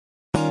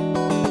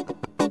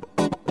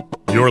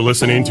You're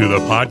listening to the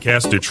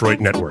Podcast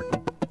Detroit Network.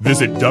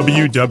 Visit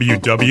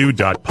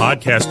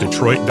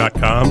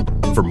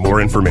www.podcastdetroit.com for more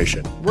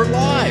information. We're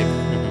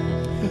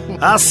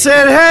live. I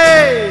said,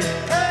 hey,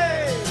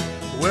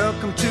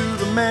 welcome to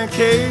the Man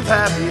Cave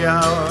Happy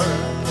Hour.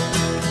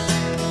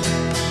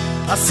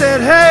 I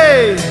said,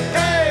 hey,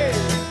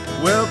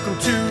 welcome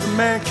to the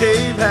Man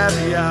Cave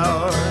Happy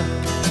Hour.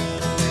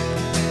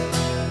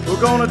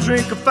 We're gonna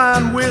drink a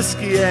fine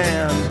whiskey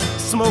and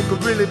smoke a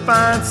really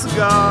fine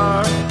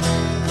cigar.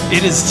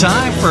 It is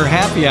time for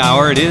Happy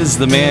Hour. It is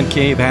the Man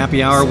Cave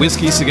Happy Hour.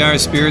 Whiskey,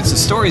 cigars, spirits, the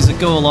stories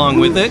that go along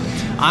with it.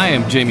 I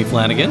am Jamie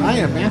Flanagan. I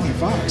am Matthew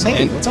Fox.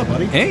 Hey, what's up,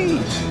 buddy? Hey,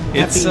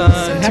 it's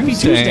Happy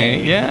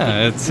Tuesday.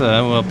 Yeah, it's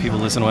well, people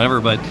listen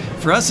whatever, but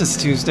for us it's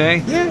Tuesday.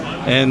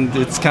 Yeah. And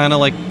it's kind of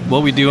like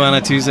what we do on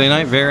a Tuesday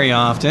night very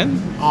often.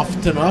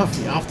 Often enough.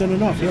 Yeah.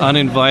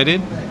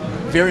 Uninvited.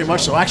 Very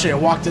much so. Actually, I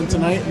walked in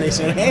tonight and they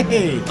said,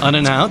 hey.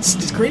 Unannounced.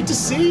 It's great to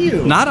see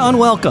you. Not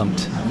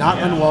unwelcomed.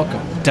 Not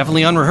unwelcome.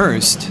 Definitely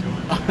unrehearsed.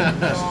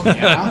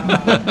 Yeah.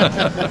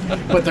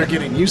 But they're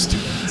getting used to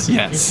it. So.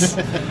 Yes.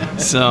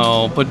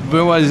 So, but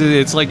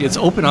it's like it's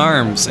open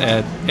arms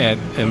at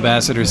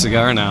Ambassador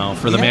Cigar now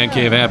for the Man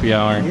Cave Happy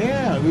Hour.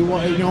 Yeah.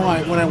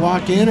 When I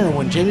walk in or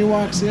when Jamie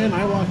walks in,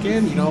 I walk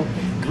in,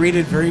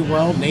 greeted very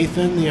well.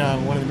 Nathan,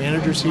 one of the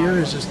managers here,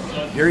 is just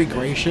very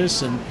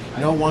gracious and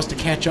wants to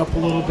catch up a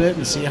little bit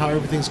and see how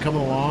everything's coming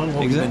along,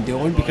 what we've been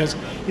doing, because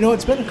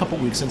it's been a couple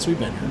weeks since we've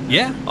been here.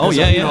 Yeah. Oh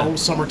yeah.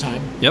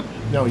 Summertime. Yep.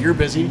 No, you're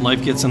busy.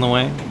 Life gets in the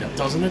way.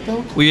 Doesn't it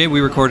though? We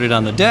recorded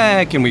on the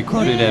deck and we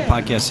recorded at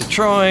Podcast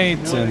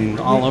Detroit and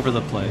all over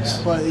the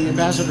place. But the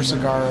Ambassador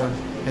Cigar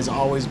has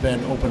always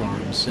been open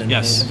arms and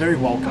yes, very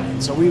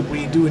welcoming. So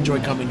we do enjoy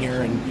coming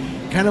here and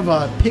kind of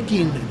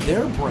picking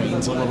their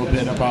brains a little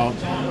bit about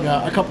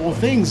a couple of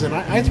things. And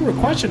I threw a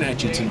question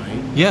at you tonight.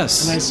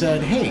 Yes. And I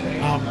said, hey,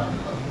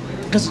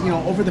 because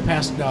over the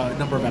past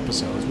number of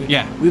episodes,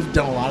 we've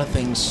done a lot of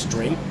things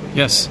straight.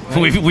 Yes,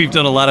 right? we've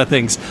done a lot of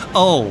things.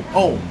 Oh,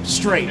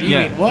 straight. You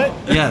mean what?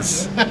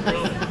 Yes.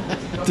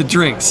 The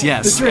drinks,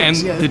 yes. The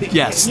drinks,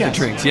 yes. The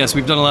drinks. Yes,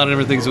 we've done a lot of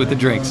different things with the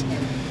drinks.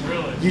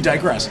 You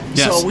digress.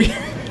 Yes. So we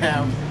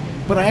have,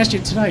 but I asked you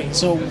tonight,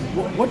 so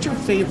what's your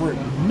favorite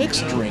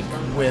mixed drink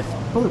with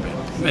bourbon?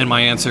 And my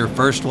answer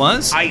first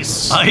was?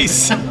 Ice.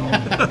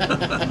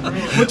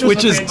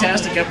 Which is a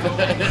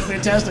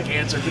fantastic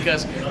answer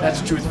because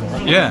that's truthful.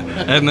 Yeah,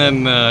 and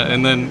then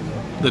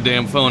the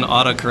damn phone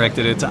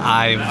auto-corrected it to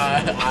Ive.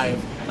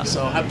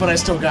 But I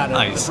still got it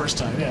Ice. The first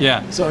time.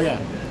 Yeah. So, yeah.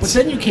 But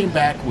then you came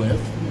back with...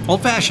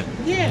 Old-fashioned.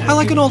 Yeah. I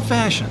like an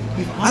old-fashioned.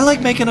 I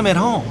like making them at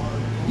home.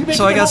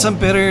 So I got some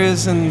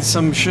bitters and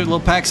some little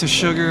packs of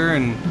sugar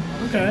and...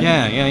 Okay.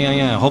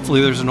 Yeah.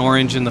 Hopefully there's an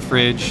orange in the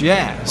fridge.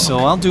 Yeah, so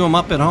I'll do them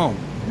up at home.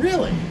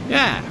 Really?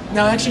 Yeah.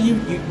 Now, actually, you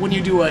when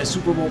you do a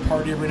Super Bowl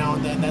party every now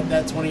and then,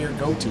 that's one of your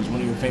go-tos,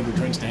 one of your favorite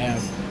drinks to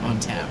have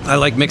on tap. I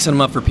like mixing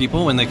them up for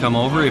people when they come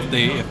over, if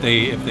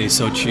they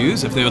so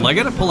choose. If they would like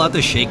it, to pull out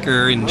the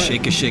shaker and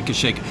shake.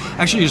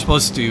 Actually, you're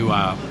supposed to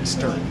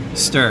stir.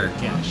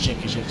 Yeah,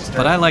 shake, stir.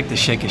 But I like the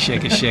shake.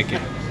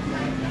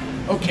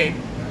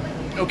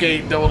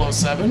 Okay,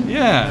 007.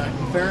 Yeah.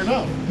 Fair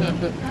enough.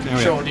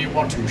 So, do you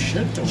want to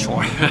shit?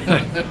 Sure.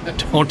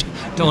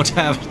 don't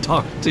have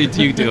talk to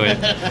you do it.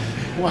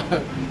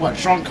 What?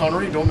 Sean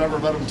Connery? Don't ever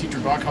let him teach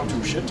your dog how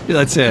to shit.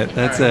 That's it.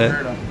 Right,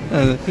 fair enough.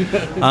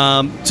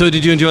 So,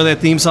 did you enjoy that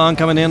theme song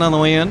coming in on the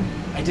way in?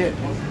 I did.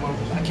 Well,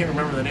 I can't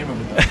remember the name of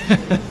it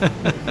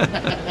though.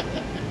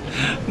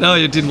 No,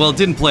 it didn't. Well, it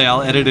didn't play.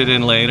 I'll edit it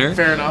in later.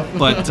 Fair enough.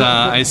 But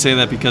I say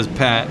that because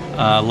Pat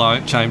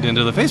chimed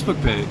into the Facebook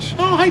page.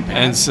 Oh, hi, Pat.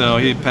 And so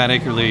Pat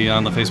Akerley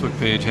on the Facebook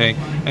page,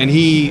 and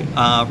he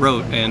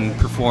wrote and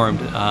performed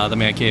the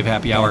Man Cave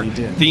Happy Hour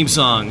theme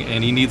song,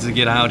 and he needs to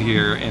get out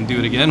here and do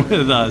it again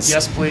with us.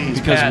 Yes, please,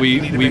 because Pat,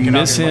 we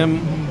miss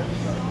him.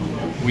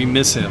 We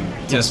miss him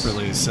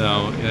desperately.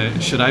 So,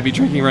 should I be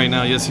drinking right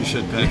now? Yes, you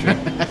should, Patrick.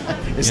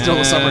 It's still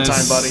the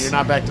summertime, buddy. You're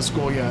not back to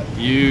school yet.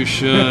 You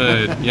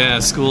should. Yeah,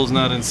 school's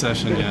not in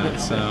session yet.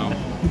 So,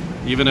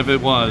 even if it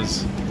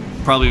was,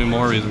 probably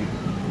more reason.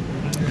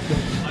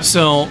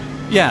 So,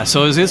 yeah.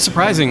 So it's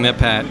surprising that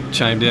Pat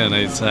chimed in.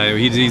 I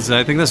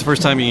think that's the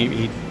first time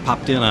he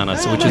popped in on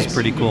us, which is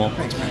pretty cool.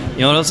 Thanks, man.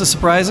 You know what else is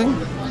surprising?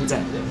 What's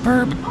that?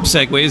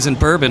 Segues in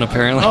bourbon,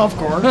 apparently. Oh, of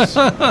course.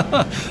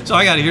 So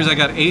I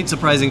got 8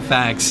 surprising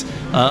facts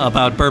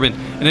about bourbon,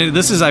 and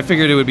I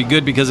figured it would be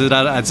good because it's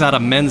out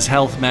of Men's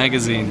Health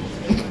magazine,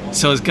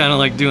 so it's kind of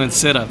like doing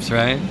sit-ups,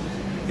 right?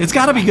 It's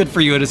got to be good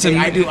for you.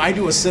 I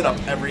do a sit-up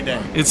every day.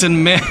 It's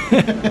in men.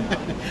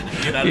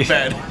 Get out of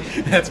bed.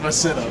 That's my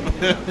sit-up.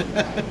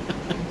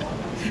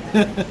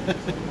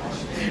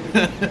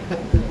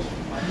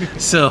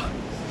 So,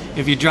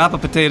 if you drop a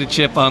potato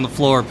chip on the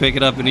floor, pick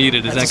it up and eat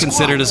it. Is that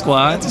considered a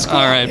squat? That's a squat.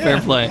 All right, yeah. Fair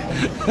play.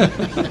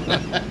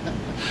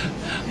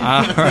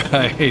 All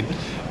right.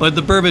 But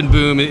the bourbon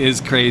boom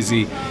is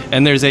crazy,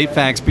 and there's 8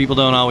 facts people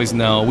don't always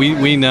know.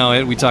 We know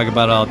it. We talk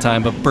about it all the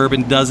time. But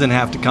bourbon doesn't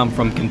have to come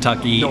from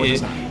Kentucky. No, it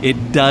does not.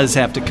 It does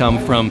have to come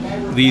from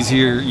these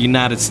here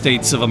United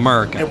States of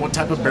America. And what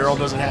type of barrel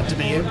does it have to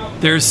be in?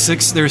 There's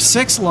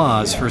 6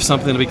 laws for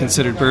something to be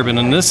considered bourbon,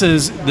 and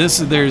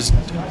there's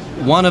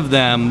one of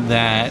them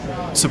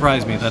that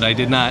surprised me that I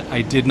did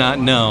not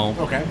know.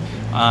 Okay.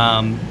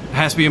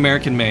 Has to be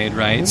American made,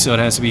 right? So it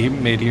has to be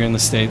made here in the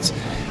States.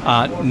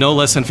 No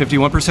less than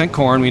 51%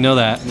 corn, we know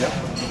that. Yep.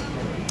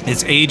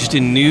 It's aged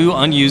in new,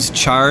 unused,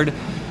 charred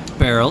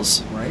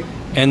barrels. Right.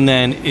 And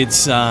then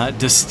it's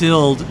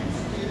distilled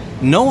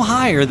no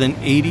higher than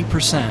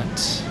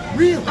 80%.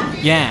 Really?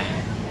 Yeah.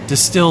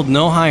 Distilled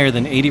no higher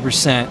than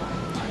 80%.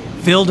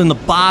 Filled in the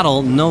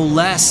bottle no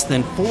less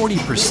than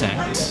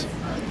 40%.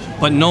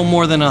 But no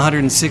more than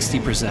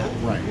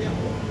 160%. Right.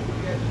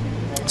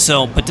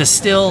 So, but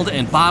distilled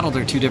and bottled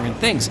are 2 different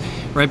things,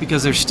 right?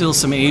 Because there's still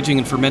some aging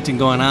and fermenting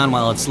going on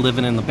while it's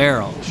living in the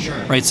barrel, Sure.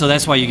 right? So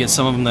that's why you get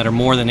some of them that are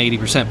more than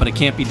 80%, but it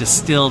can't be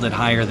distilled at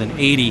higher than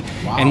 80.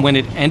 Wow. And when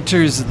it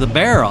enters the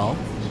barrel,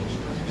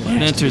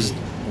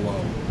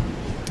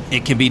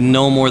 it can be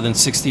no more than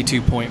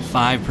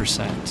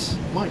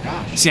 62.5%. My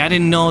gosh. See, I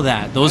didn't know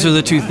that. Those are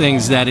the 2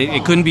 things that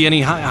it couldn't be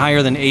any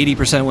higher than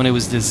 80% when it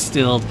was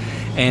distilled,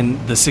 and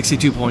the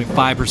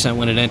 62.5%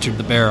 when it entered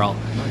the barrel.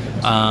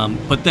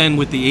 But then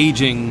with the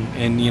aging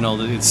and,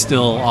 it's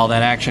still all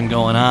that action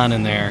going on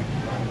in there,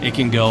 it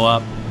can go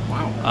up.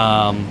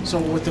 Wow. So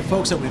with the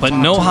folks that we've But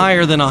talked no to,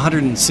 higher than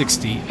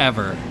 160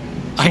 ever.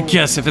 I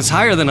guess if it's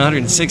higher than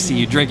 160,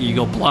 you drink it, you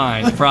go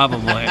blind,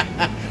 probably.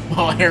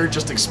 well, hair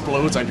just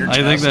explodes on your I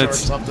chest think or that's-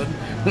 something.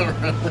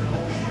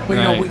 But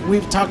Right.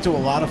 we've talked to a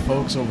lot of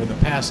folks over the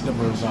past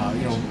number of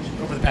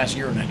over the past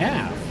year and a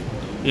half.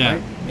 Yeah.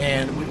 Right?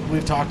 And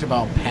we've talked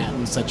about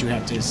patents that you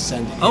have to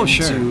send Oh, into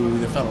sure.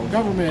 the federal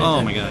government. Oh,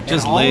 and- my God. and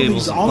Just all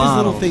labels, all these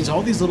little bottles. things,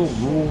 all these little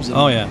rules and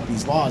Oh, yeah.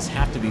 these laws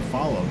have to be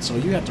followed. So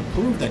you have to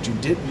prove that you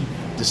didn't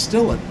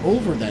distill it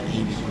over that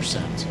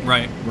 80%.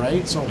 Right.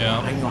 Right? So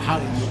Yeah.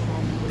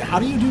 how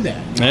do you do that?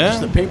 Yeah.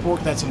 Just the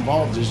paperwork that's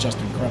involved is just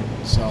incredible.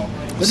 So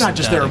they're not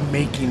just there Stunning.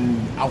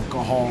 making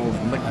alcohol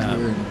and liquor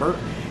and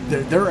bourbon.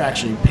 They're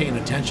actually paying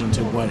attention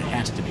to what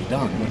has to be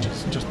done, which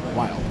is just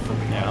wild for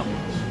me. Yeah.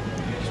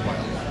 It's wild.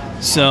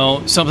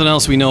 So something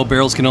else we know,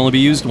 barrels can only be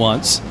used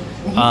once.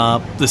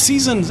 The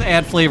seasons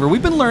add flavor.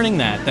 We've been learning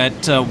that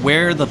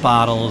where the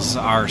bottles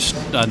are,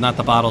 not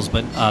the bottles,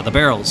 but the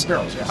barrels,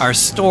 Barrels, yes. are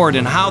stored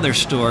and how they're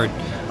stored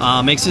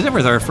makes a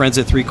difference. Our friends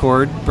at 3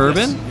 Chord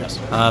Bourbon, Yes.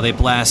 they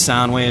blast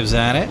sound waves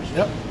at it.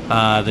 Yep.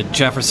 The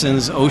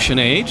Jefferson's Ocean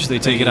Age, they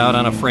take it out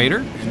on a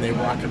freighter. And they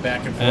rock it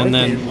back and forth. And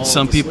They then lull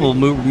some it to people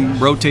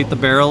sleep. rotate the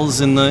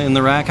barrels in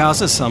the rack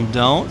houses, some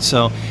don't.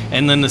 So,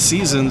 and then the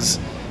seasons,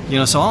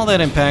 so all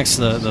that impacts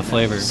the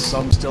flavors.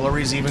 Some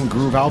distilleries even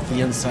groove out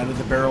the inside of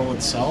the barrel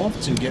itself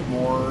to get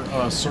more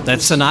surface. That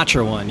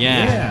Sinatra one,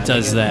 to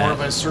does get more of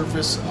that. a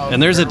surface of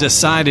And there's a barrel.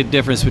 decided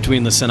difference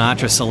between the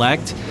Sinatra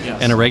Select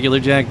Yes. and a regular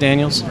Jack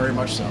Daniels. Very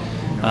much so.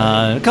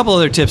 A couple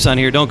other tips on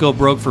here: don't go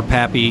broke for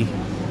Pappy.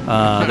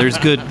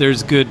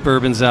 There's good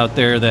bourbons out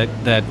there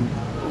that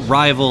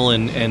rival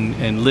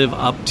and live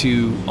up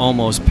to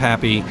almost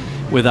Pappy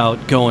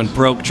without going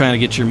broke trying to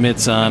get your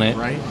mitts on it.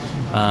 Right.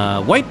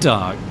 White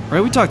Dog,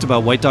 right? We talked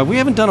about White Dog. We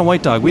haven't done a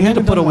White Dog. We need to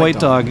haven't put a done White White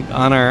Dog Dog.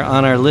 on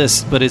our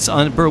list, but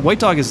White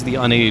Dog is the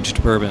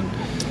unaged bourbon.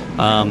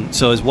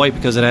 So it's white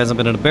because it hasn't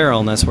been in a barrel,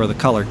 and that's where the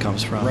color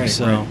comes from. Right.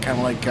 So Right. Kind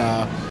of like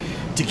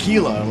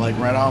tequila, like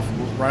right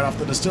off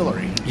the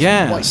distillery.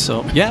 yeah, White.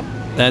 so yeah,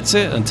 that's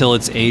it until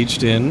it's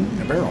aged in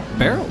a barrel.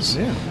 barrels.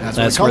 Yeah,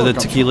 that's where where the the color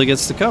comes tequila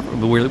gets the cover.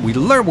 But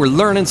we're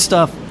learning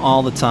stuff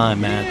all the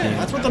time, man. Yeah,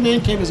 that's what the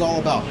Man Cave is all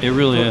about. It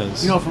really For-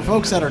 is. For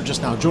folks that are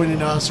just now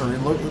joining us or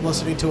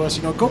listening to us,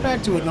 go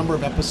back to a number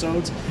of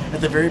episodes at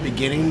the very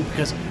beginning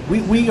because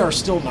we are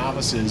still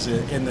novices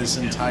in this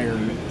entire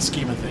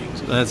scheme of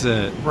things, That's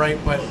it. right?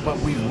 But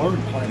we've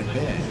learned quite a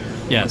bit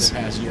Yes. over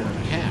the past year and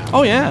a half.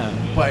 Oh yeah.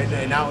 But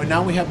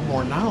now we have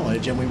more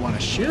knowledge, and we want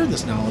to share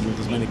this knowledge with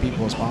as many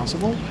people as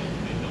possible.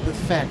 The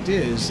fact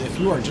is, if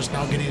you are just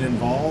now getting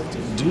involved,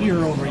 do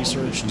your own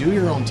research, do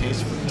your own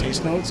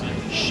taste notes,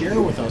 share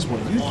with us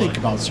what you think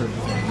about certain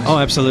things. Oh,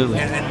 absolutely.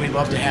 And we'd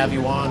love to have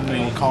you on,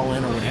 call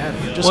in or what have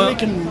you, just so Well, we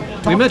can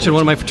talk we mentioned to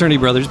one of my fraternity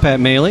brothers, Pat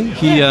Maley.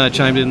 He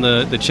chimed in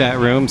the chat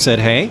room, said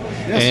hey,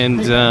 Yes.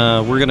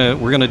 and we're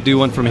gonna do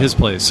one from his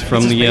place,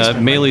 from his the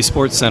basement, Maley right?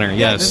 Sports Center.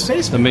 Yeah, Yes, his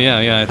basement.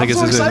 yeah. I think I'm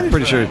so it's excited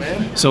pretty for sure. that,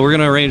 man. So we're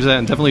gonna arrange that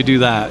and definitely do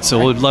that.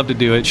 So we'd love to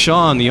do it.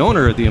 Sean, the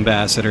owner of the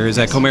Ambassador, is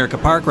at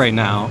Comerica Park right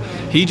now.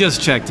 He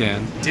just checked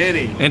in. Did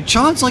he? And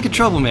Sean's like a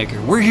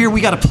troublemaker. We're here. We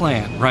got a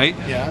plan, right?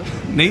 Yeah.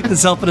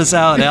 Nathan's helping us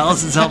out.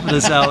 Allison's helping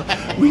us out.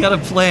 We got a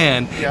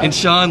plan. Yeah. And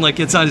Sean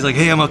gets on. He's like,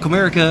 "Hey, I'm at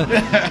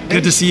Comerica.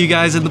 Good to see you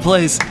guys in the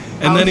place."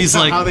 And How then they- he's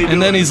like, how they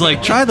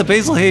doing? "Try the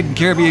Basil Hayden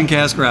Caribbean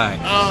Cask Rye."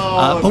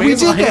 Oh, but we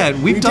Basil did that.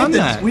 Hayden. We've done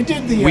did that. We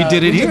did the. We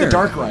did it we here. Did the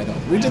dark rye though.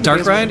 We did the Dark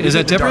Basil- rye? we Is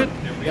did that the dark-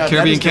 different? Yeah, that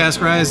Caribbean is different.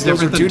 Cask Rye is Those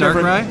different are than dark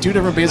rye? Two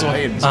different Basil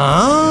Haydens.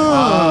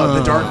 Oh.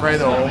 the dark rye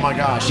though. Oh my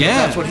gosh. Yeah,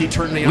 That's what he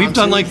turned me on We've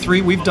done to. like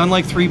three. We've done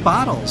like 3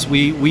 bottles.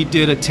 We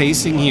did a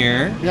tasting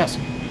here. Yes.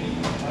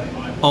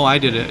 Oh, I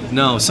did it.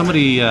 No,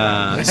 somebody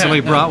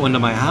brought one to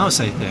my house,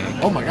 I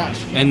think. Oh my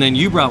gosh. And then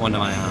you brought one to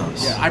my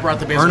house. Yeah, I brought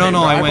the Or no,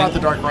 I I brought went. the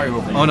dark rye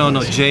over. Oh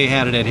no, Jay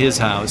had it at his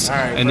house, All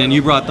right, and then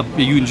you brought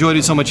you enjoyed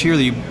it so much here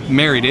that you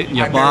married it and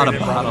you I bought a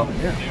married it, brought bottle.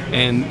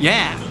 it,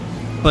 yeah.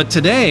 And but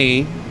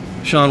today,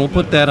 Sean, we'll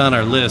put that on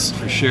our list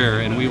for sure,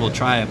 and we will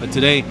try it. But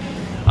today,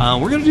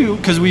 we're gonna do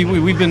because we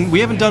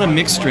haven't done a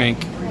mixed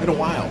drink In a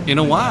while. in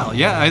a while.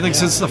 Yeah, I think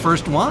since the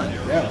first one.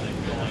 Yeah.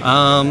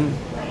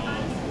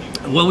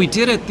 Well, we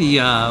did at the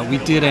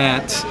did the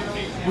at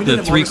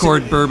 3-quart Motor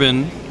City.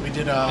 bourbon We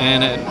did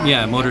and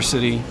at Motor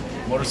City.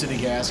 Motor City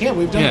Gas. Yeah,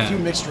 we've done Yeah. a few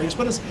mixed drinks,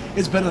 but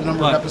it's been a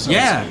number of But episodes.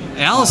 yeah,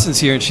 Allison's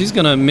here and she's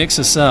gonna mix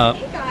us up.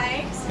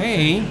 Guys.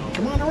 Hey,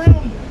 Come on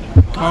around.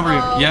 come over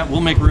here. Yeah,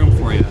 we'll make room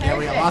for you. Yeah,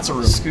 we got lots of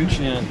room. Scooch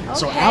in.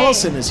 So Okay.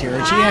 Allison is here,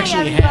 and she Hi,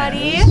 actually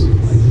everybody. has.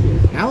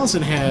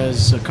 Allison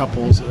has a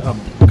couple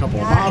of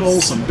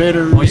bottles, some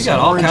bitters. Well, you got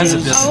all kinds of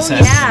oranges. business Oh,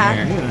 action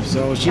yeah. here. Yeah,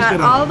 so she's Got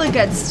gonna. all the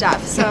good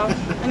stuff. So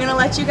I'm gonna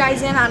let you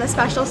guys in on a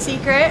special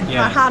secret Yeah.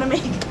 about how to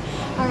make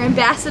our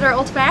ambassador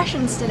old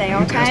fashions today.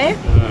 Okay.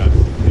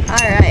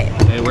 All right.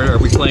 Hey, are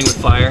we playing with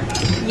fire?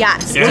 Yes.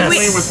 Yes. Do we,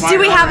 Playing with do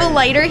we fire have a already.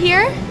 lighter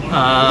here?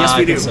 Yes,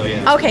 we I think do. So,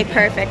 yeah. Okay,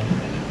 perfect.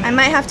 I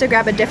might have to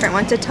grab a different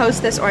one to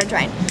toast this orange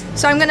wine.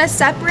 So I'm gonna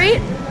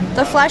separate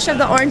the flesh of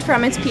the orange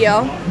from its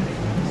peel.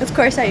 Of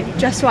course, I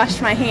just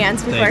washed my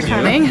hands before Thank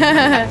you.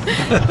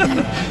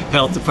 coming.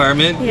 Health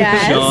department.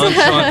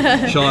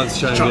 Yes. Sean's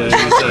trying to.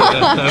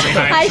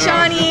 Hi,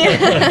 Shawnee.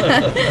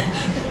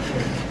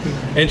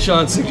 And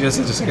Sean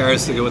suggested the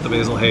cigars to go with the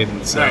Basil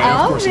Hayden. So Right.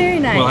 of Oh, course. very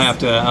nice. I'll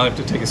have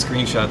to take a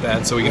screenshot of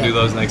that so we can do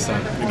those next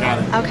time. I got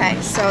it. Okay,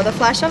 so the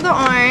flesh of the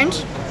orange.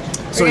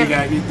 So We're you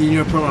got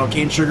you put on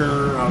cane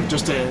sugar,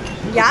 just a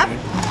Yep,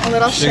 a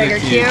little Sugar sugar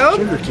cube. cube.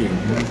 sugar cube.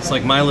 It's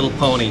like My Little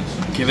Pony.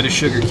 Give it a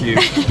sugar cube.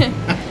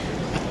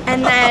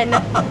 And then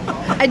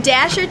a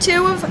dash or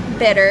 2 of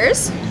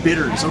bitters.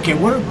 Bitters. Okay,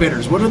 what are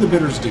bitters? What do the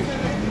bitters do?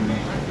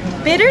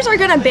 Bitters are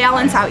gonna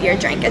balance out your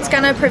drink. It's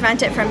gonna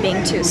prevent it from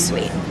being too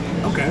sweet.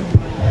 Okay.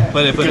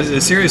 but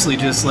it's seriously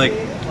just like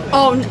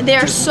Oh,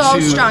 they're Just so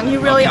 2, strong. You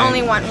really okay.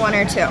 only want 1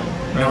 or 2.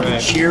 Now the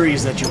right.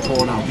 cherries that you're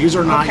pulling out, these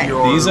are not Okay.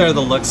 your. These are the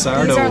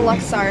Luxardo. These are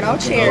Luxardo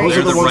cherries. Those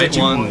are They're the ones right that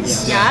you want,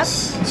 ones.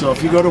 yes. Yep. So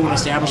if you go to an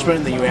establishment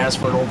and then you ask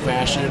for an old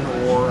fashioned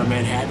or a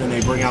Manhattan and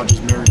they bring out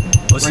just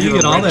Oh, so you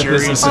get all that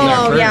business in there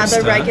Oh, yeah, first,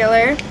 the huh?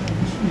 regular.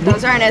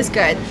 Those aren't as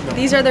good.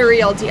 These are the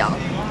real deal.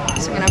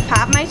 So I'm gonna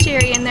pop my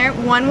cherry in there.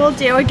 1 will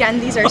do. Again,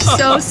 these are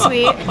so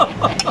sweet.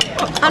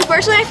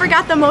 Unfortunately, I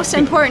forgot the most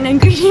important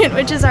ingredient,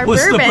 which is our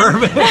What's bourbon.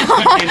 the bourbon?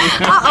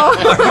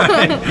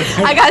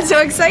 Uh-oh. I got so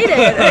excited.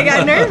 I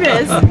got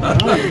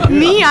nervous.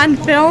 Me on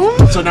film.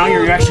 So now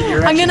you're actually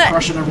gonna-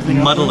 crushing everything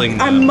up. Muddling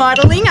them. I'm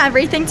muddling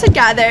everything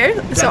together.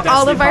 So That's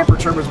all the of our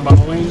proper term is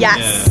muddling.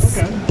 yes,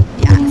 Okay.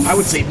 yes. I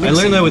would say I mixing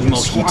learned that with and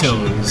squashing.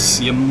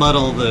 mojitos. You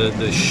muddle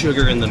the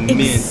sugar and the mint,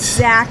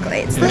 Exactly.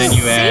 It's and the then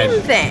you same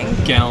add thing.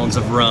 gallons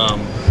of rum.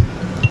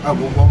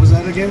 What was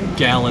that again?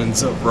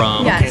 Gallons of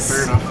rum. Yeah. Okay,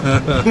 fair enough.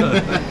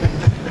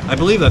 I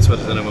believe that's what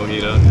is in a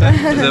mojito. Is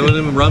that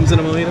what rum's in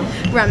a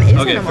mojito? Rum is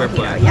Okay, in a fair mojito.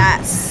 play.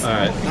 Yes. All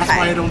right. That's Okay.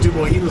 why I don't do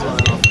mojitos all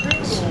that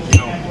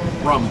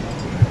often. Rum.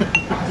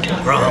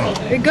 Rum.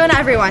 You're good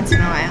every once in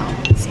a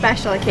while.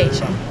 Special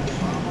occasion.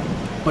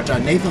 But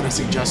Nathan has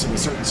suggested a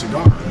certain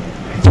cigar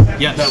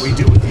Yes. that we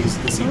do with these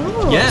this evening.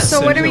 Ooh, Yes, so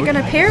what and are we we-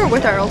 going to pair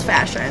with our old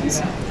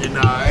fashions? And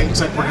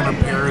it's like we're gonna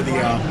pair the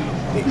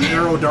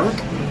Aero Dark.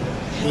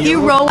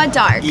 Eroa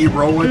Dark.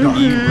 Eroa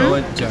Dark. Roll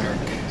it dark.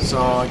 So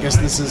I guess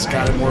this has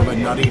got more of a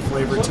nutty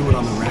flavor to it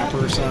on the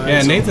wrapper side.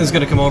 Yeah, So Nathan's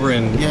gonna come over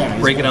and Yeah,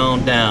 he's break it gonna-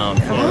 on down.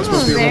 there's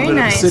supposed to be a very little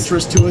bit nice. of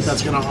citrus to it.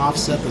 That's going to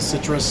offset the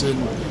citrus in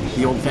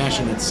the old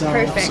fashioned itself.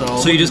 Perfect.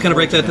 So you just kind of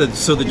break that.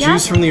 So the Yeah.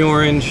 juice from the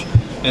orange,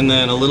 and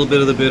then a little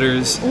bit of the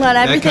bitters. Let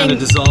That kind everything- of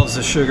dissolves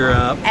the sugar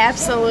up.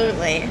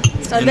 Absolutely.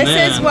 So And this is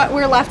then- what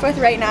we're left with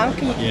right now.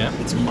 Can you Yeah.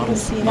 It's muddled.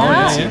 see Oh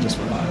yeah, that? yeah.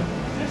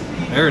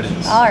 There it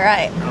is. All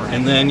right.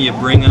 And then you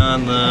bring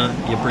on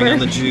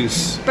the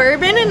juice.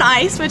 Bourbon and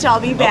ice, which I'll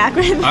be back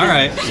with. All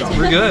right,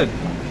 we're good.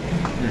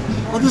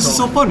 Well, this is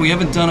so fun. We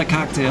haven't done a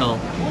cocktail.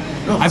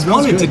 No, it I've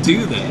smells wanted to good.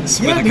 do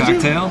this Yeah, with a did you?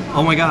 cocktail.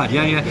 Oh my god,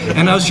 yeah.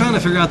 And I was trying to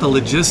figure out the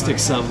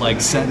logistics of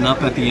like setting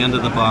up at the end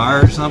of the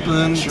bar or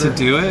something Sure. to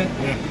do it.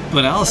 Yeah.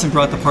 But Allison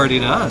brought the party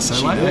to us.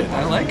 She I did.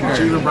 like She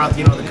her. even brought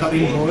the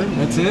cutting board.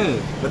 That's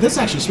it. But this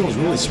actually smells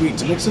really sweet.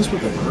 To mix this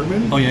with the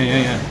bourbon. Oh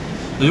yeah.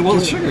 Well,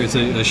 it's sugar. It's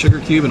a sugar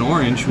cube and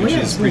orange, which Yeah,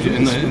 is it's really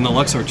in the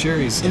Luxor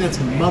cherries. And it's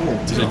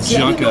muddled. Too. It's See,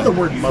 I didn't know junka. the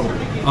word muddled.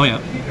 Oh yeah.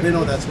 I didn't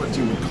know that's what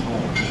you would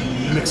call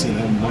it. Mixing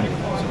and muddling.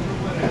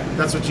 So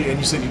that's what and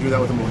you said you do that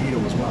with a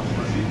mojito as well.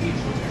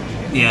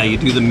 Yeah, you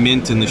do the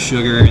mint and the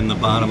sugar in the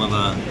bottom of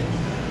a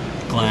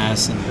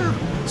glass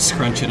and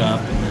scrunch it up.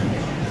 And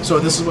then, So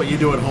this is what you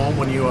do at home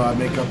when you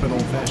make up an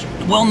old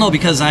fashioned. well, no,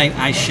 because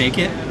I shake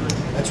it.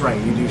 That's right,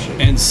 you do shake.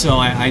 And so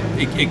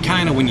it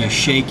kind of, when you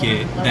shake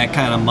it, that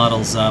kind of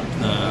muddles up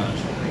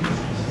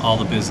all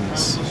the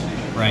business,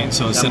 right?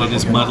 So instead of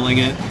just muddling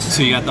it,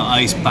 so you got the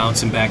ice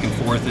bouncing back and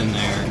forth in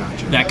there.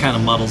 That kind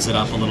of muddles it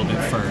up a little bit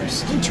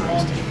first.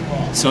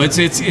 Interesting. So it's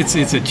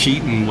a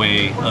cheating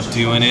way of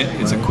doing it.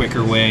 It's a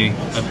quicker way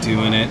of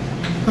doing it.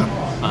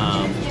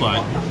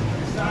 But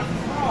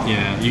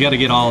yeah, you got to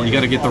get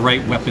the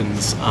right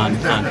weapons on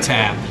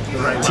tap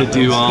to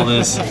do all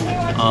this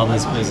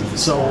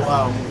business. So,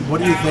 what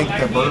do you think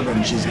the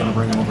bourbon she's going to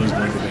bring over is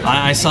going to be?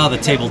 I saw the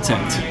table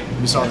tent.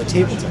 You saw the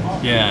table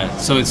tent. Yeah,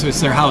 so it's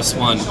their house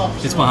one.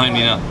 It's behind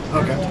me now.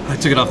 Okay. I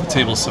took it off the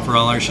table so for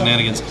all our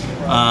shenanigans.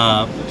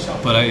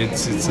 But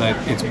it's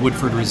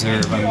Woodford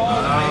Reserve.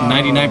 I'm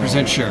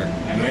 99% sure.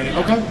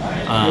 Okay.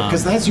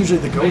 Because that's usually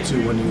the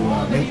go-to when you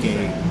make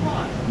a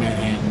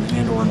Manhattan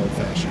and or an old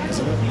fashioned,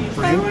 isn't it?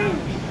 For you?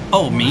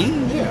 Oh, me?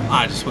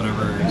 Yeah. Just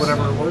whatever.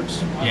 Whatever it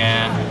works.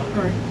 Yeah.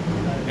 All right.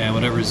 Yeah,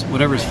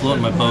 whatever's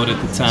floating my boat at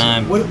the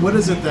time. What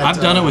is it that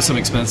I've done it with some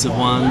expensive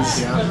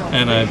ones, Yeah.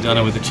 and I've done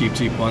it with the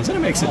cheap ones, and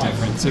it makes a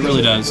difference. It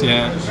really does,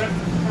 yeah.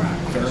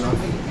 Fair enough.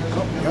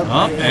 Yep.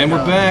 Oh, and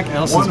we're back.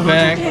 Allison's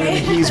back. And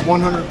he's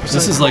 100%.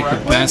 This is like the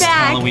correct. best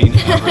back. Halloween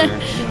ever.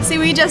 See,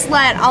 we just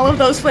let all of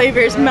those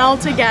flavors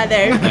meld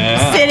together,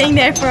 Yeah. sitting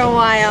there for a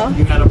while.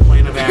 You had a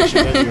plan of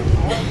action, didn't you?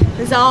 It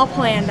was all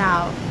planned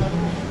out.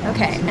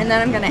 Okay, and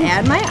then I'm gonna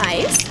add my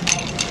ice.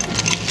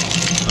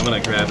 I'm gonna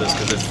grab this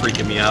because it's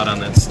freaking me out on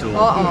that stool.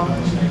 Uh-oh.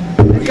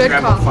 You Good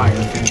grab call. the fire.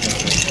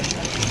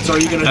 So are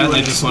you gonna do I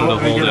it? just wanted to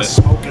Are you hold gonna it.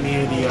 smoke any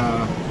of the?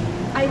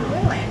 I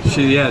will it.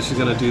 She's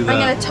gonna do that. I'm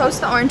gonna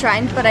toast the orange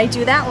rind, but I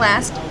do that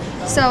last.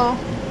 So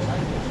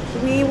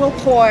we will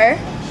pour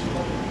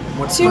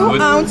What's 2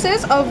 Wood-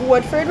 ounces of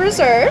Woodford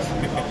Reserve.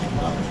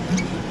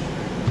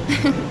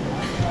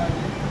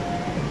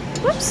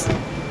 Whoops.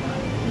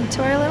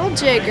 Into our little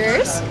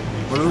jiggers.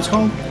 What are those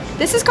called?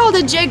 This is called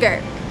a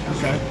jigger.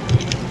 Okay.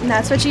 And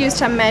that's what you use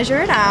to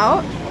measure it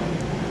out.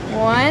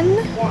 1,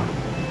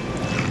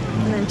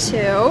 and then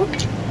 2.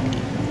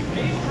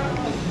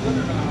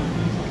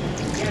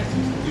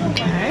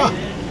 Okay.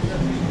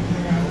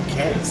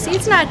 See,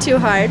 it's not too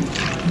hard.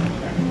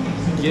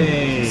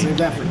 Yay! Save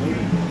that for later.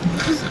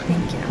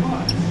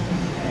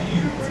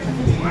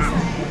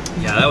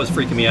 Yeah, that was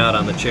freaking me out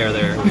on the chair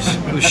there.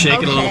 It was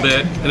shaking a little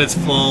Okay. bit, and it's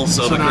full,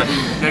 so the now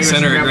you're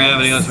center of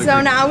gravity. gravity. Must be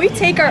So now we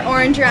take our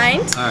orange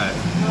rind all right.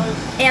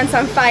 and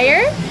some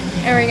fire,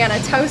 and we're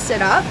gonna toast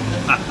it up.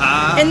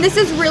 And this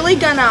is really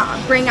gonna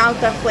bring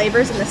out the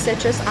flavors and the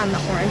citrus on the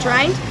orange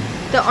rind.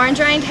 The orange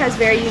rind has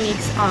very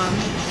unique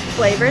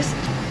flavors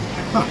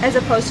as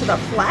opposed to the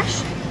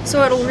flesh,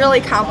 so it'll really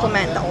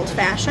complement the old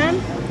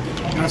fashioned.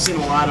 And I've seen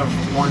a lot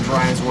of orange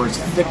rinds where it's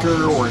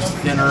thicker or it's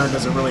thinner.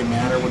 Does it really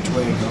matter which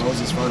way it goes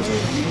as far as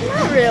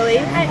Not really.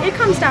 It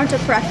comes down to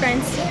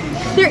preference.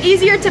 They're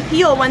easier to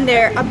peel when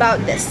they're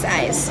about this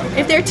size.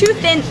 If they're too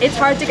thin, it's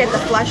hard to get the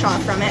flesh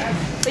off from it,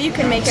 but you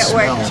can make it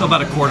work. So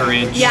about a 1/4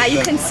 inch. Yeah,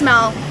 you can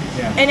smell.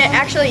 Yeah. And it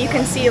actually, you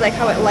can see like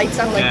how it lights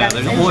up like Yeah, that.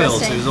 there's It's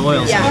oils. interesting. There's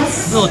oils.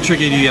 Yes. It's a little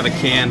tricky. You have a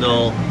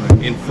candle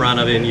in front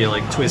of it, and you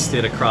like twist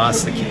it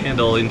across the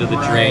candle into the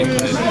drink.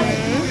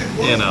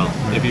 But, you know,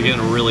 if you're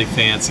getting really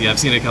fancy, I've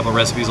seen a couple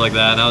recipes like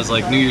that. And I was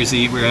like, New Year's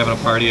Eve, we were having a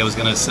party. I was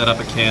gonna set up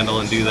a candle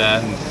and do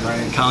that. And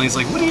Right. Colleen's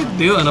like, "What are you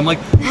doing?" I'm like,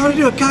 "I want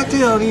to do a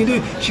cocktail." And you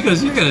do. She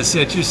goes, "You're gonna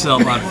set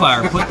yourself on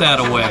fire. Put that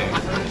away."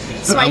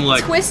 So I'm I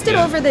like, twist it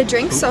yeah. over the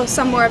drink so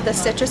some more of the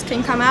citrus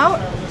can come out.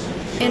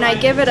 And I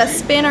give it a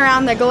spin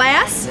around the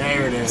glass.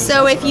 there it is?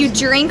 So if you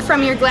drink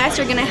from your glass,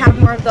 you're gonna have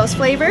more of those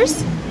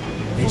flavors.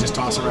 you just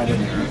toss it right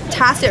in there.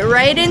 Toss it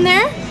right in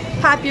there,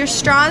 pop your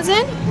straws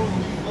in,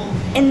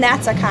 and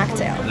that's a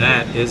cocktail.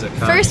 That is a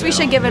cocktail. First, we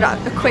should give it a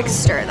quick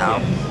stir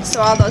though,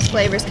 so all those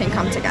flavors can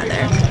come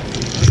together.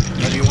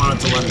 Now, do you want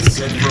it to let it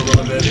sit for a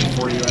little bit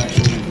before you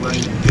actually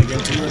dig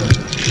into it?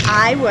 Or?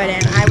 I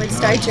wouldn't. I would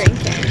start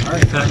drinking. All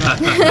right. Fair enough.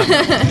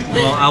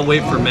 Well, I'll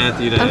wait for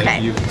Matthew to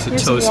Okay.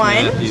 Here's toast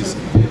one. Matthew's.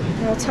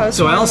 We'll toast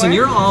So one Allison, more.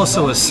 you're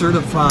also a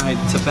certified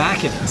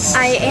tobacconist.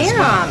 I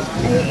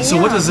am. So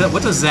what does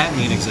that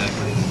mean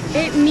exactly?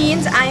 It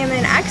means I am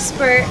an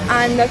expert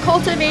on the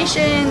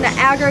cultivation, the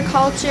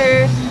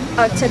agriculture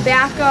of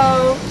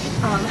tobacco,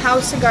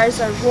 how cigars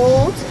are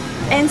rolled,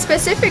 and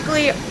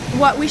specifically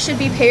what we should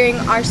be pairing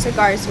our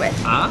cigars with.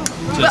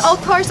 But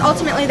of course,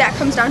 ultimately, that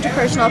comes down to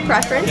personal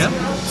preference. Yep.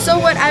 So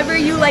whatever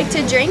you like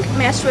to drink,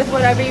 matched with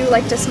whatever you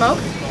like to smoke.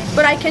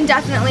 But I can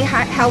definitely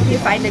help you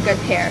find a good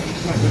pair.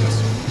 My goodness.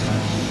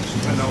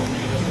 I know.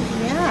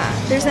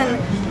 Yeah, there's an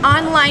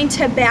online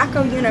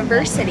tobacco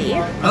university.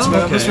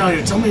 Let's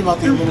tell me about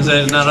the. Is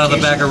that not on the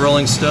back of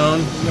Rolling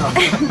Stone?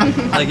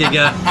 Like you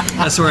got?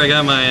 That's where I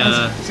got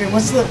my. See,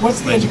 what's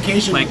the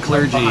education my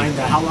clergy. behind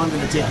that? How long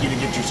did it take you to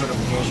get your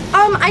certification?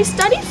 I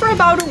studied for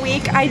about a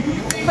week. I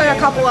put a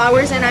couple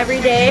hours in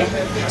every day,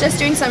 just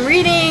doing some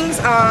readings.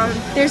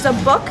 There's a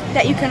book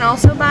that you can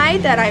also buy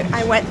that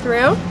I went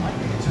through.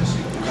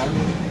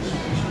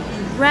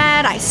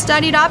 Read, I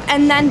studied up,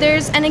 and then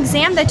there's an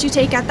exam that you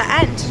take at the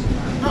end.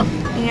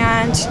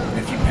 And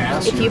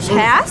If you if you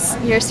pass,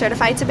 you're a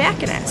certified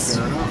tobacconist.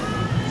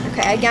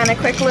 Okay, again, a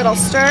quick little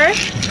stir.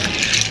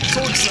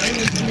 so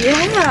excited.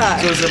 Yeah.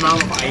 So does the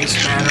amount of ice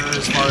matter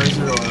as far as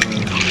it,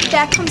 or?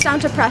 That comes down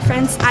to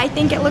preference. I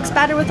think it looks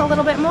better with a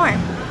little bit more.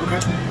 Okay.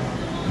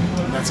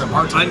 And that's a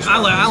bartender.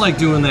 I like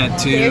doing that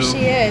too. There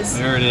she is.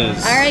 There it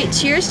is. All right,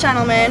 cheers,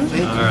 gentlemen.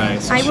 All right.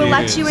 So I will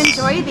let cheers. you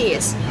enjoy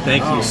these.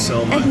 Thank you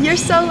so much. And you're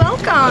so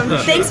welcome.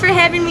 Thanks for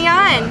having me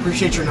on.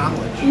 Appreciate your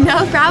knowledge.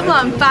 No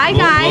problem. Bye,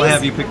 guys. We'll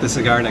have you pick the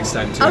cigar next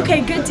time too. Okay,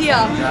 good deal.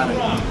 Got it.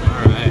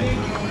 All right.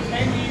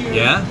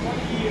 Yeah.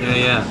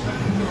 Yeah.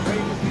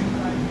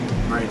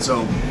 All right,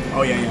 so,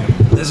 yeah.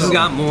 This has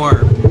got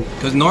more,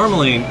 because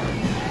normally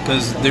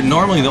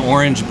the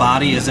orange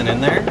body isn't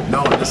in there.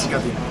 No, this has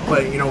got the.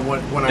 But you know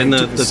when And I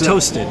the took a sip,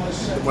 toasted.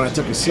 When I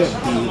took a sip,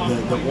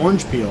 the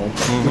orange peel,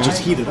 which is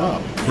heated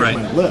up, hit Right.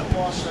 my lip,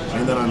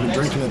 and then I've been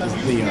drinking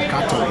the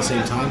cocktail at the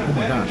same time. Oh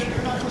my gosh,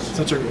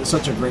 such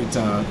a great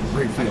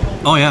feel.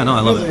 Oh yeah, no, I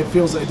love it.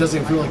 It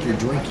doesn't feel like you're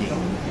drinking,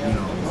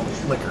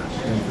 liquor.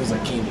 It feels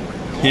like candy right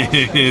now.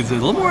 It's a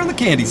little more on the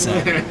candy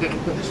side.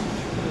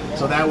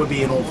 So that would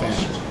be an old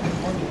fashioned,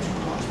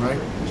 right?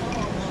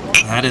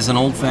 That is an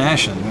old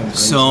fashioned. That's great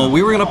So stuff.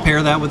 we were gonna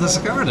pair that with a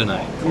cigar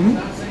tonight.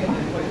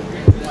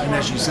 And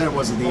as you said,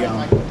 was it the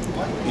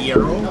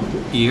Eero?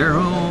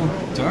 Eero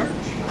Dark.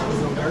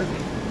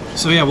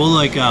 So yeah,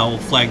 we'll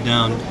flag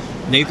down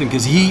Nathan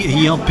because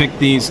he helped pick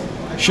these.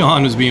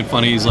 Sean was being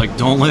funny. He's like,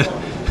 don't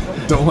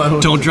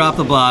drop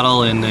the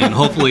bottle, and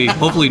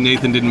hopefully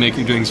Nathan didn't make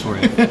your drinks for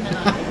you.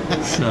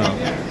 So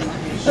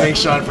Thanks,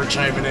 Sean, for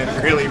chiming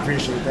in. Really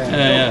appreciate that.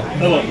 yeah.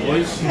 Hello,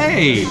 boys.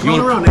 Hey, Come you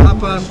on want around,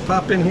 to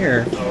pop in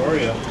here? How are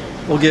you?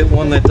 We'll get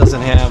one that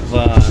doesn't have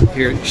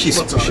here. She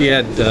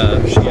had.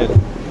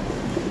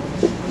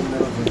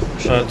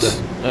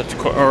 That's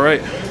all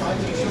right.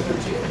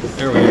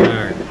 There we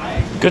are.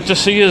 Good to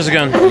see you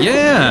again.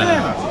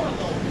 Yeah.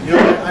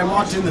 I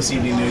walked in this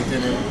evening,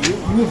 Nathan,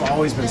 and you've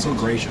always been so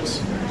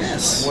gracious.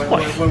 Yes.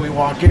 When we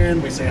walk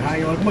in, we say hi.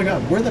 You're like, oh my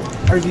God, where the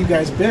have you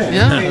guys been?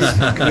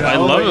 I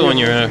love it when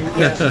you're here.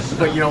 Yeah,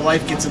 but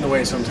life gets in the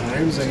way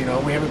sometimes,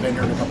 and we haven't been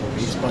here in a couple of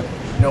weeks, but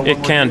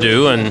It can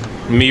do, and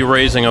me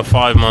raising a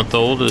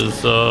 5-month-old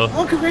is.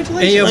 Oh,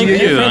 congratulations!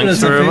 Thank you. Thanks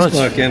very much.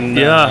 And,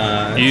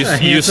 Yeah,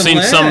 you've seen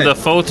lad. some of the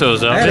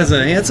photos out That there. is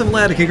a handsome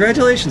lad.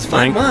 Congratulations,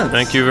 5 months.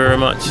 Thank you very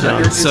much.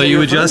 So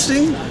you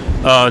adjusting?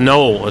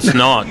 No, it's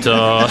not.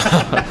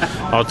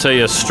 I'll tell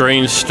you a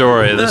strange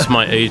story. This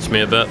might age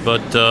me a bit,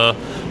 but I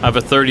have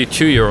a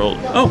 32-year-old.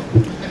 Oh.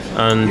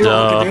 And You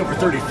don't look a day over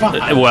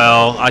 35.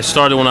 well, I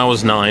started when I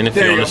was 9. If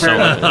you There you go,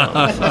 understand.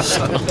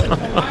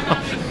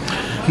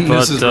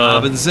 Mrs.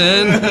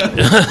 Robinson.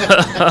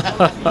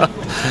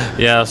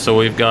 Yeah, so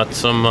we've got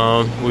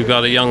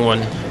a young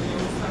one.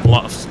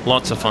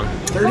 Lots of fun.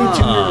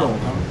 32-year-old.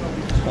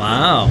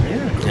 Wow.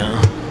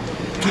 Yeah.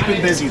 Keep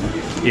it busy. Then.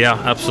 Yeah,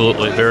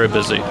 absolutely. Very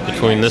busy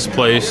between this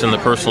place and the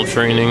personal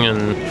training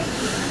and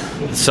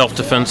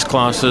self-defense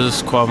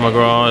classes, Krav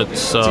Maga.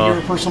 It's So you're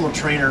a personal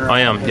trainer. I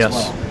am, as yes.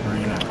 well,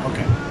 or,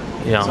 Okay.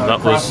 yeah, So that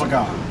Krav was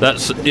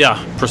Maga.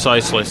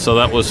 precisely. So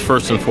that was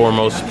first and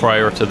foremost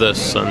prior to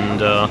this,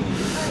 and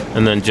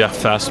then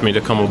Jeff asked me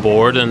to come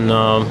aboard, and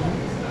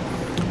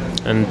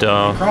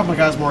Krav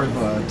Maga is more of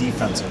a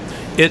defensive.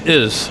 it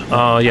is.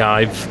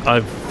 I've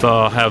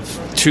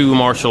have 2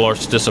 martial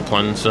arts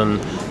disciplines, and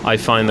I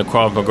find the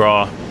Krav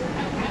Maga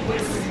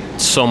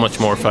so much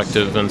more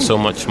effective and so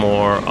much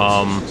more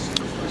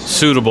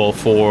suitable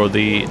for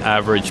the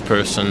average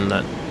person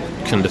that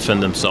can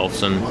defend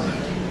themselves in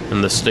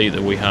the state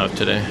that we have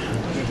today.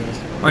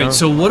 All right.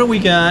 So what do we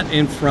got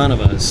in front of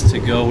us to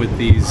go with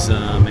these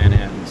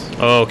Manhattans?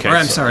 Okay. Or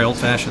I'm sorry, old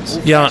fashions.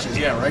 Yeah.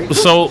 Yeah, right?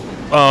 So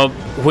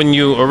when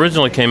you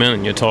originally came in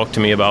and you talked to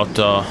me about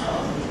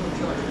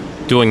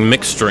doing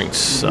mixed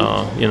drinks,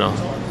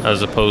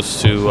 as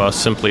opposed to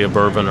simply a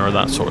bourbon or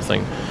that sort of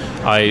thing,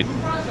 I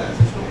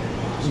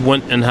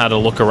went and had a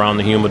look around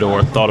the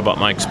humidor, thought about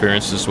my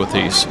experiences with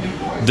these.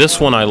 This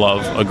one I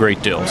love a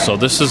great deal. So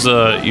this is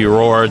a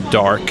Aurora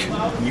Dark.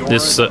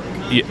 This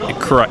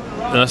correct.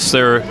 That's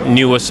their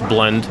newest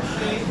blend,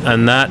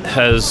 and that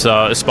has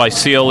it's by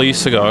CLE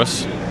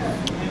Cigars,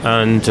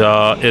 and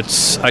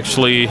it's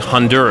actually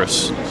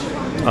Honduras.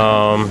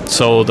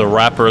 So the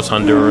wrapper is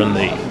Honduran,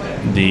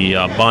 the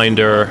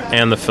binder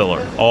and the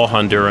filler, all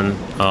Honduran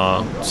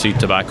seed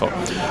tobacco.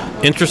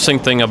 Interesting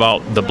thing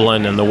about the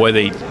blend and the way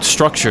they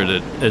structured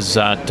it is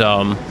that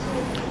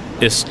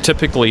it's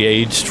typically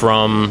aged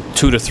from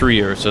 2 to 3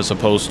 years as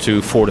opposed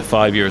to 4 to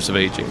 5 years of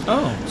aging. So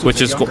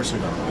which it's is a younger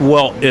cigar.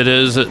 well, it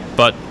is,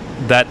 but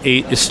that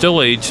is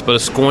still aged, but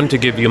it's going to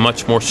give you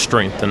much more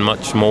strength and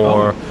much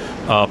more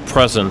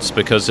presence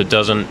because it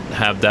doesn't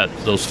have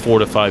those 4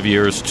 to 5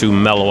 years to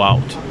mellow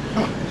out.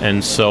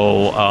 And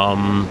so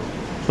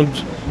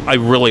I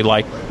really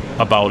like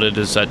about it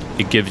is that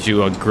it gives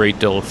you a great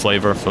deal of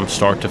flavor from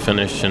start to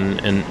finish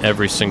in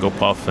every single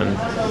puff, and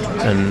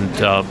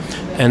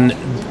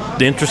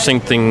the interesting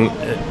thing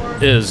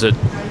is that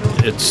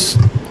it's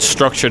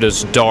structured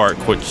as dark,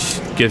 which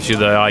gives you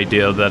the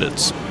idea that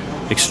it's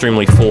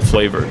extremely full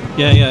flavored.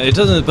 Yeah. It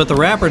doesn't, but the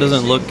wrapper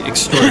doesn't look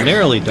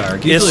extraordinarily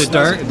dark. Usually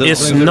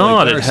It's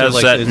not. It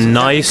has that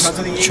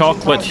nice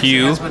chocolate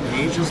hue.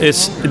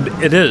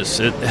 It is.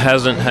 It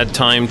hasn't had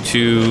time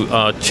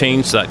to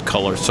change that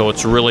color, so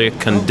it's really a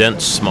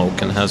condensed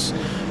smoke and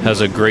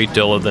has a great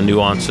deal of the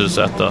nuances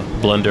that the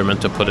blender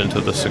meant to put into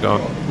the cigar.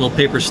 Little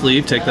paper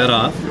sleeve. Take that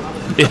off.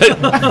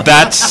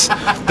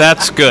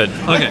 That's good.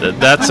 Okay.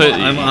 That's it.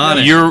 I'm on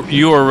it.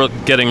 You are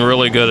getting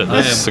really good at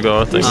this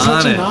cigar thing. Such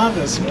On a it.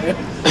 novice,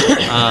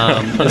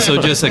 man. So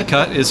just a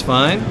cut is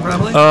fine,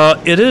 probably.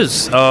 It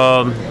is.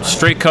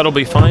 Straight cut will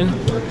be fine.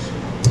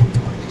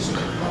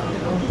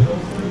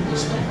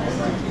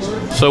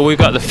 So we've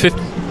got the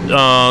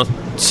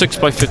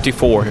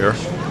 6x54 here.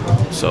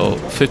 So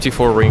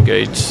 54 ring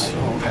gauge,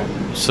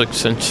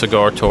 6-inch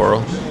cigar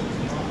Toro.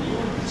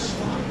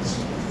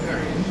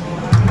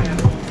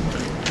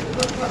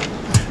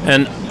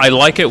 And I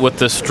like it with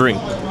this drink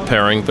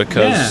pairing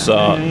because...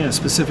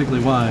 Specifically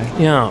why?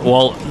 Yeah,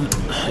 well,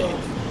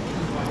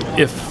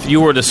 if you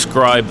were to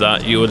describe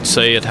that, you would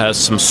say it has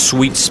some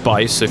sweet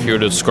spice. If you were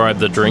to describe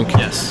the drink,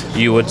 Yes.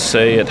 you would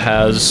say it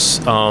has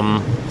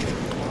some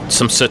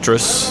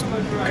citrus,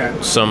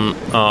 some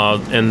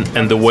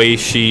and the way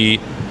she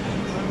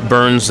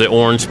burns the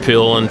orange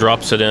peel and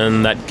drops it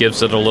in, that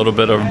gives it a little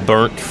bit of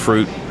burnt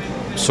fruit,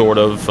 sort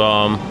of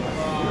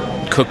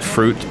cooked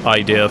fruit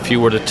idea. If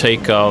you were to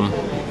take,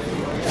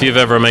 if you've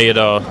ever made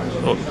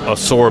a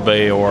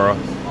sorbet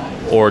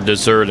or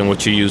dessert in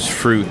which you use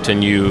fruit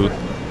and you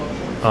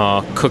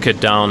cook it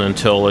down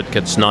until it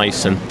gets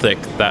nice and thick,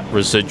 that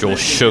residual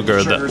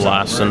sugar that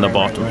lasts in the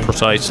bottom,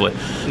 precisely.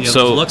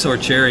 So Luxor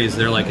cherries,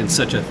 they're like in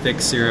such a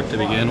thick syrup to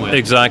begin with.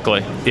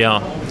 Exactly,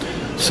 yeah.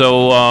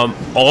 So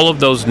all of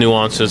those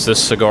nuances this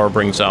cigar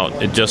brings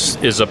out. It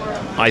just is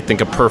I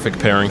think a perfect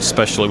pairing,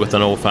 especially with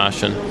an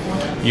old-fashioned.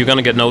 You're going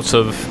to get notes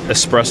of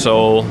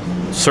espresso,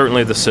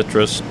 certainly the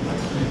citrus,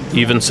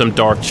 even some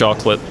dark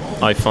chocolate,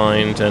 I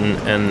find,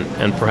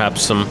 and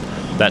perhaps some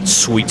that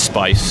sweet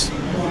spice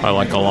I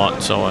like a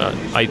lot. So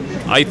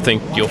I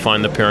think you'll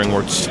find the pairing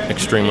works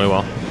extremely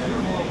well.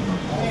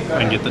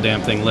 And get the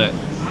damn thing lit.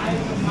 Did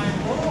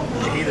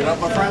you heat it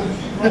up, my friend?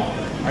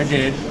 I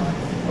did.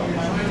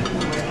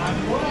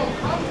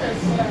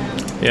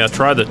 Yeah,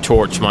 try the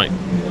torch, Mike.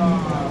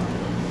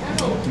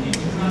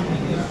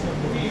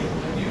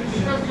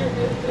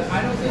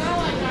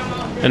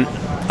 And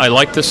I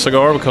like this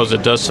cigar because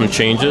it does some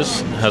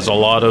changes. It has a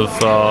lot of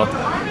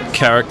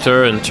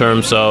character in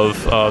terms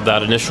of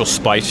that initial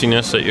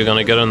spiciness that you're going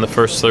to get in the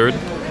first third.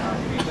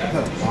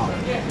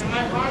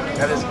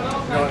 That is,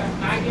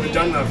 we've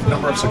done a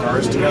number of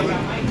cigars together,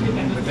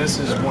 but this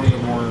is one of the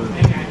more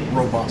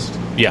robust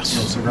Yes.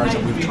 cigars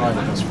that we've tried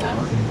thus far.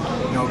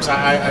 Because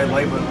I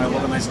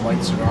love a nice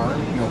light cigar,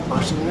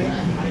 personally.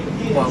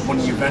 But when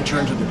you venture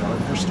into the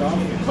darker stuff,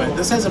 but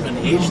this hasn't been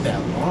aged that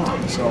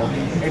long, so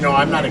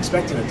I'm not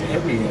expecting it to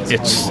hit me as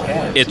hard as it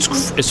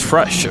has. It's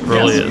fresh. It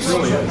really Yes, is. It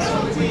really is.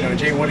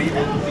 Jay,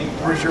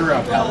 where's your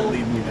palate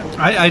leading you down?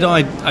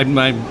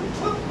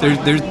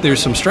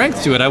 There's some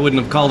strength to it. I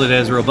wouldn't have called it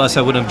as robust.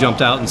 I wouldn't have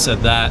jumped out and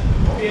said that.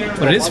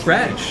 But it is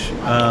fresh.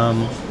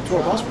 It's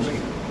robust for me.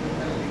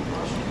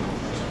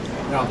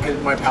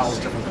 My palate's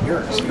different than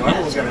yours.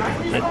 Everyone's got a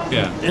different palate.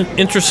 Yeah.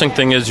 Interesting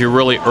thing is you're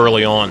really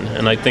early on,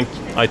 and I think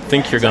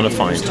you're going to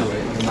find.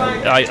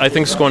 I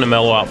think it's going to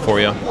mellow out for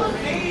you,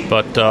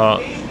 but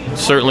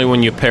certainly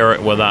when you pair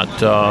it with that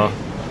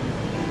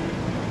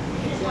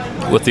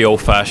with the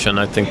old fashioned,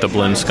 I think the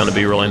blend's going to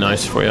be really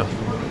nice for you.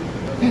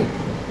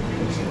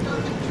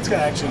 It's got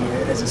actually,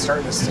 as it's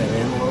starting to set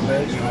in a little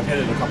bit, I've hit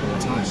it a couple of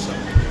times, so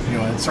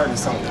it's starting to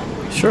settle down.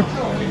 Sure.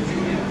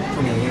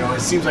 For me,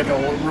 it seems like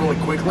really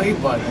quickly,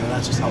 but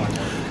that's just how I work.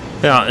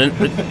 Yeah, and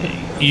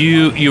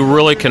you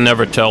really can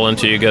never tell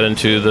until you get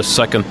into the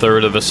second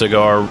third of a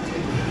cigar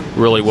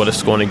really what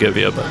it's going to give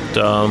you. But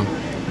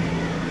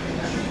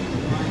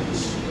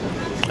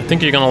I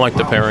think you're going to like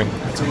the pairing.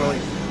 That's a really.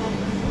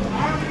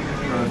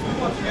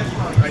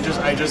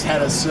 I just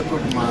had a sip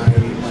of my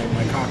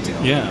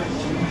cocktail. Yeah.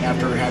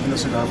 After having the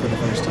cigar for the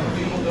first time.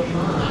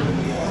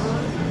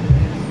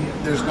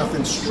 There's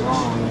nothing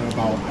strong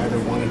about either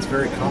one. It's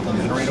very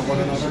complementary to one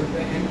another.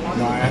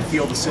 I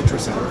feel the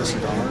citrus out of the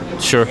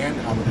cigar. Sure. And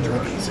out of the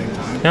drink at the same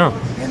time. Yeah.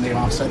 And they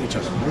offset each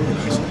other really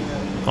nicely.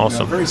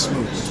 Awesome. Very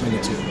smooth between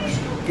the two.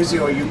 Because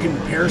you can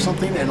pair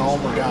something and oh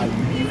my god,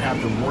 you have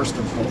the worst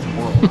of both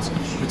worlds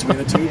between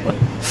the two. But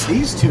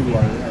these two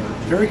are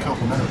very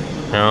complementary.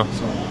 Yeah.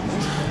 So,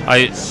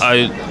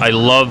 I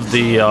love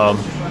the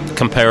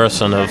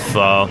comparison of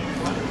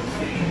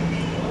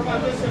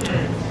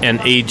an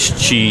aged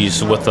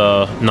cheese with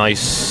a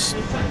nice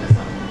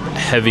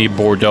heavy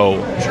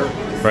Bordeaux,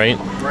 right?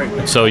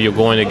 Right. So you're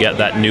going to get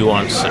that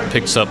nuance. It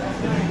picks up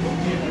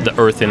the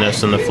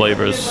earthiness and the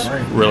flavors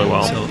really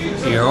well. So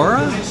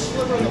Eora?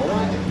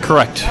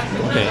 Correct.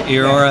 Okay,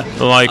 Eora.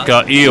 Like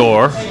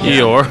Eeyore.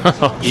 Eora.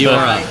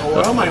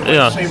 well, my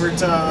wife's favorite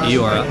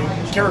Eora.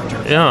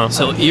 character. Yeah.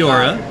 So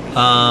Eora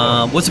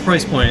What's the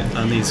price point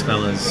on these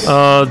fellas?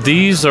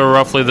 These are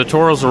roughly, the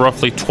Toros are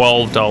roughly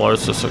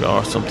 $12 a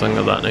cigar, something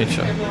of that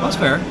nature. That's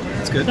fair.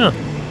 That's good. Yeah.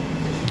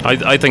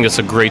 I think it's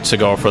a great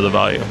cigar for the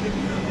value.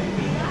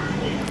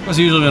 Because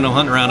usually when I'm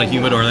hunting around a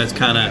humidor, that's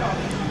kind of,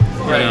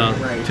 Right.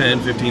 $10,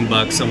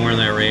 $15, somewhere in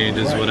that range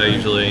is what I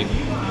usually...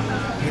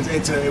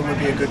 It would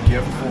be a good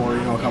gift for,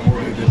 a couple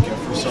would be a good gift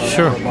for someone,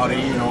 Sure. for a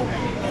buddy,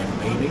 and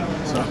maybe.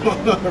 So,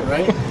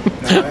 right?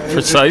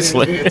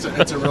 Precisely.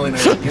 It's a really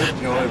nice gift,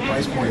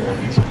 price point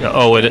wise.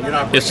 Oh, You're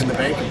not it's. breaking the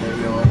bank with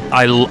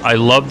it, I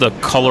love the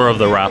color of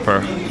the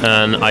wrapper,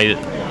 and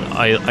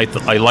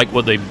I like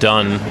what they've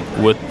done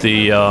with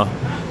the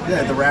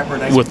the wrapper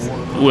nice with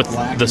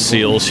black the and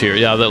seals here.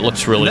 Yeah, that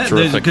looks really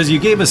terrific. Because you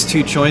gave us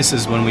two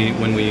choices when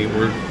we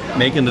were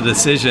making the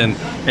decision,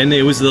 and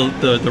it was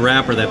the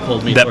wrapper that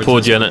pulled me. That towards pulled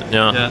this you in one.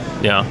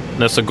 it. Yeah.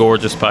 That's a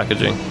gorgeous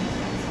packaging.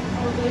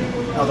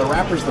 Now, the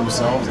wrappers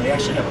themselves, they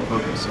actually have a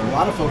purpose. A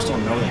lot of folks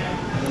don't know that.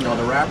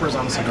 The wrappers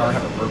on the cigar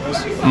have a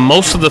purpose.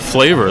 Most of the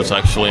flavors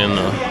actually in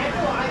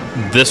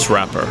this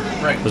wrapper.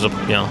 Right. There's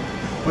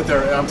But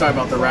I'm talking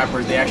about the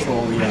wrapper, the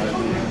actual,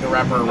 the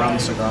wrapper around the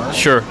cigar.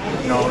 Sure.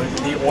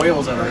 The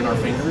oils that are in our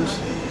fingers,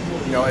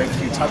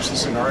 if you touch the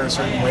cigar in a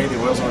certain way, the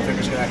oils on our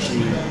fingers can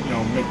actually,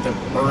 make the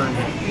burn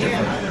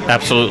different.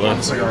 Absolutely. On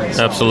the cigar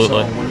itself.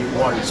 Absolutely. So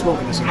while you're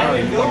smoking the cigar,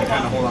 you want to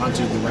kind of hold on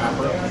to the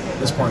wrapper,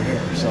 this part here.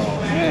 So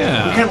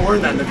we kind of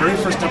learned that in the very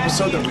first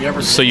episode that we ever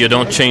did. So you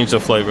don't change the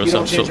flavors. You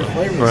don't change the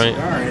Absolutely. flavor of the Right.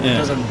 cigar, and it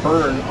doesn't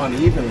burn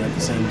unevenly at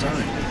the same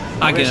time.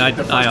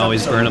 I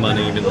always burn them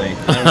unevenly.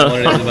 I don't know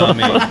what it is about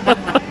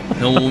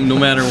me. No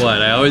matter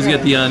what, I always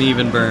get the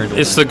uneven burn.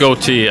 It's the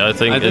goatee, I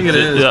think. I think it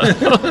is.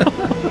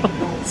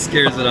 Yeah.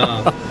 Scares it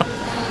off.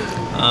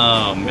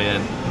 Oh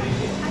man.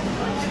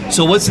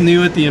 So what's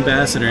new at the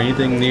Ambassador?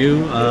 Anything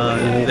new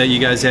that you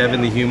guys have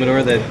in the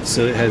humidor that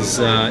has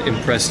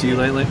impressed you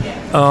lately?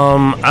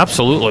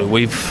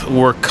 Absolutely.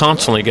 We're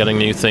constantly getting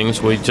new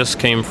things. We just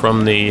came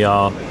from the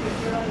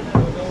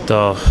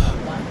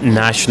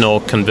national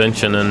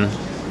convention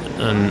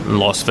in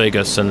Las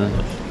Vegas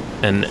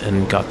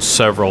and got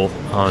several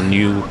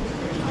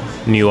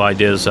new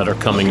ideas that are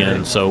coming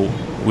in. So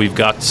we've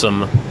got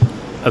some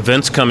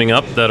events coming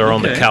up that are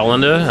on the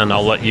calendar, and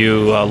I'll let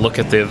you look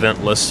at the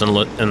event list and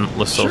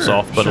list those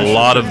off. But a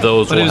lot of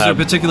those will have. But is there a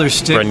particular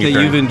stick that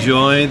you've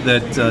enjoyed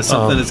that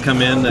something that's come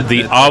in that's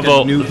Avo, like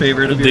a new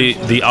favorite of yours?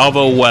 The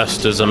Avo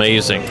West is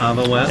amazing.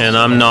 Avo West. And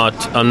I'm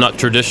not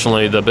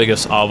traditionally the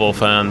biggest Avo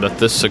fan, but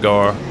this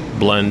cigar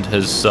blend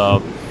has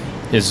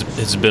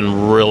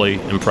been really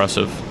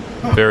impressive.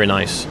 Very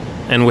nice.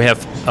 And we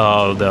have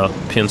the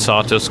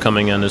Piansatas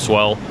coming in as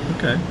well.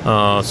 Okay.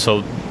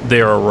 So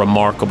they're a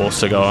remarkable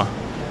cigar.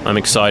 I'm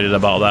excited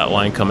about that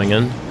line coming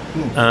in.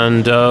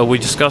 And we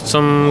just got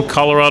some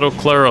Colorado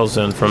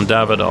Claros in from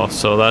Davidoff,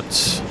 so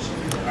that's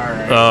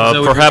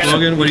perhaps.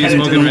 What are you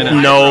smoking right now?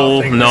 No,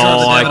 I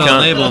Davidoff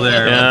can't. label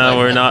there. Yeah,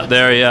 we're not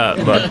there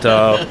yet, but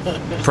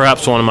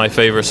perhaps one of my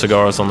favorite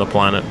cigars on the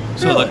planet.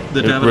 So the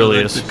It Davidoff, really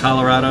like is. the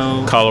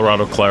Colorado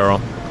Claro.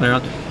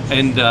 Claro.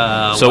 And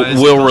So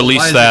we'll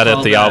release that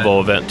at the Alvo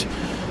event.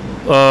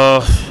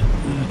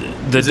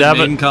 Is it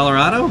made in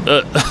Colorado?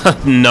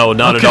 No,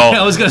 not at all.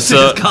 I was going to say,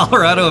 is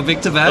Colorado a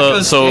big tobacco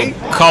state?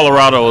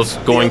 Colorado is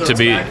going to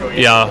be,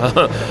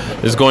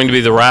 is going to be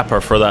the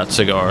wrapper for that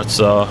cigar. It's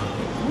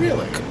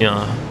Really?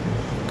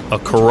 a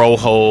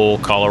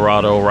Corojo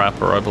Colorado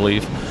wrapper, I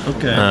believe.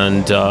 Okay.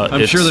 And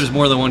I'm sure there's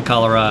more than one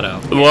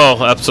Colorado.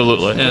 Well,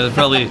 absolutely. Yeah,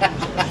 they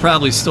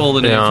probably stole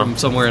the name from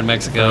somewhere in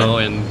Mexico,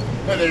 and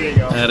There you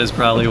go. that is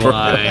probably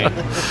why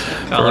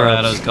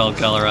Colorado's called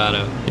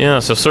Colorado. Yeah,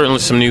 so certainly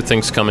some new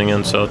things coming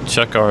in. So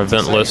check our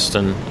event list,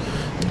 and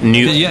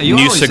new you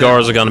new always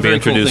cigars have are going to be very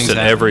cool introduced things at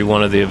happen. every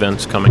one of the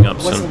events coming up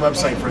What's the soon.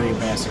 website for the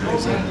Ambassador?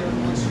 Is it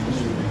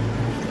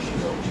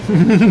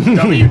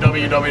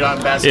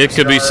www.ambassador? It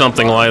could be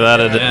something like that.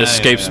 It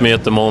escapes me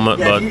at the moment,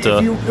 but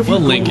We'll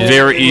link it.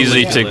 very We'll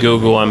easy link to it.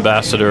 Google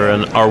Ambassador,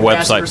 and our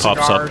website Ambassador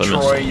pops Cigar, up. And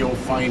Troy, you'll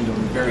find them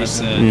very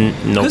soon.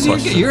 no Because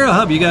question. you're a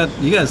hub. You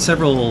got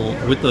several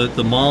with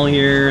the mall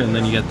here, and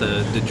then you got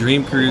the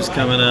Dream Cruise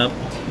coming up.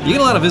 You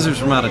get a lot of visitors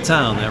from out of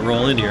town that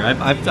roll in here.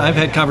 I've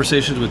had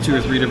conversations with 2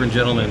 or 3 different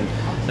gentlemen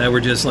that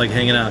were just like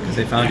hanging out because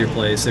they found your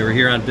place. They were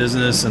here on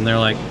business, and they're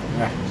like,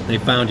 they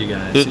found you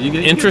guys. The So you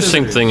get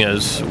interesting visitors. thing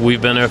is,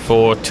 we've been here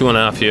for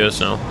 2.5 years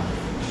now,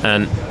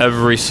 and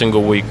every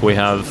single week we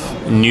have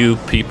new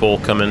people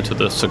come into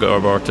the cigar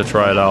bar to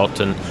try it out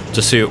and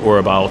to see what we're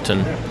about.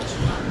 And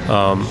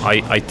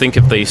I think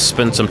if they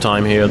spend some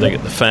time here, they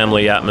get the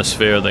family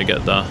atmosphere, they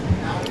get the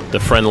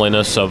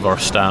friendliness of our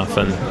staff,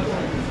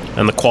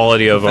 and the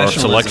quality of our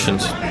Professionalism.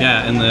 selections.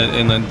 Yeah,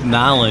 and the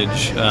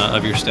knowledge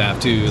of your staff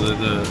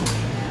too.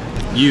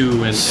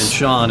 You and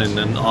Sean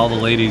and all the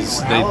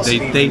ladies,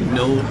 they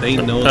know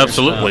their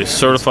Absolutely. stuff.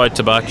 Certified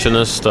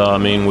tobacconist. I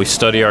mean, we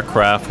study our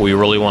craft. We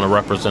really want to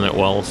represent it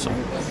well, so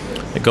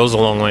it goes a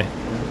long way.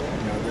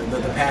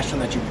 The passion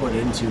that you put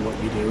into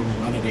what you do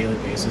on a daily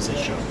basis, it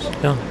shows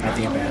at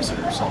the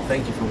Ambassador. So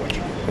thank you for what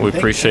you do. We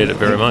appreciate it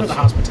very much. For the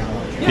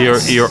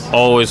hospitality. You're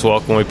always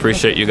welcome. We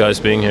appreciate you guys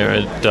being here.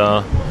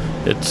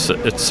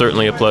 It's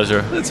certainly a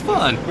pleasure. It's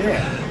fun.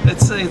 Yeah.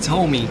 It's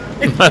homey.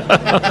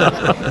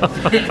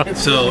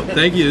 So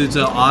thank you. It's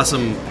an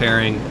awesome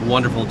pairing.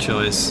 Wonderful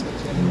choice.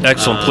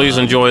 Excellent. Please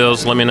enjoy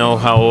those. Let me know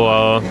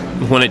how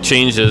when it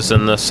changes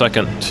in the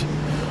second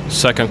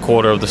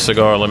quarter of the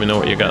cigar. Let me know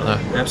what you got there.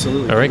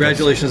 Absolutely. All right,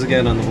 Congratulations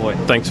again on the boy.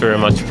 Thanks very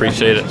much.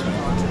 Appreciate it.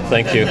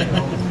 Thank you.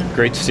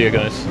 Great to see you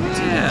guys.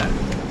 Yeah.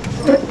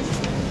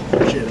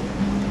 Appreciate it.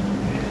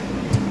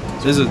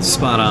 This is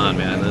spot on,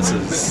 man. This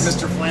is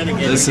Mr. Flanagan,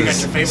 this you got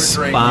is your favorite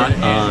drink spot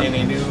and on.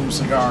 a new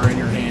cigar in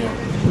your hand.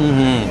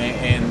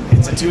 And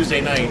it's a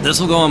Tuesday night. This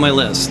will go on my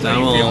list. Are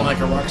you feeling like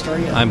a rock star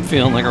yet? I'm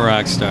feeling like a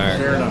rock star.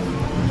 Fair enough.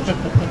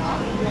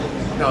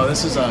 No,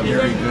 this is a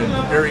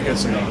very good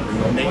cigar.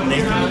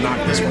 Nathan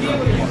knocked this one out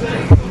of the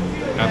park.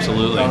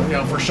 Absolutely.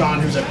 For Sean,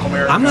 who's at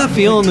Comerica, I'm not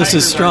feeling this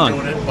is strong.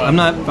 I'm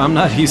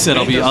not. He said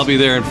I'll be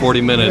there in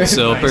 40 minutes.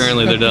 So Nice.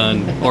 apparently they're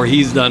done, or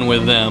he's done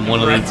with them. One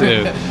of the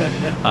two.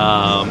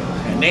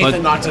 And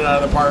Nathan knocked it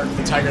out of the park.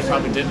 The Tigers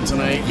probably didn't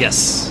tonight.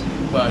 Yes.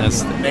 But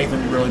That's-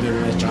 Nathan really did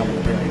a nice job of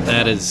the pairing.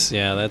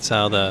 That's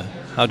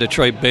how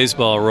Detroit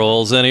baseball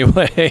rolls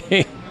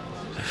anyway.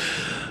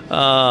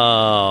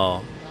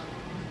 Oh,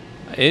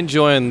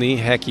 enjoying the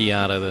hecky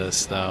out of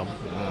this though.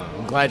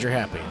 I'm glad you're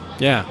happy.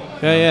 Yeah.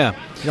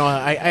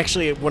 I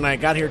actually, when I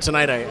got here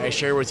tonight, I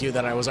shared with you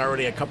that I was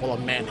already a couple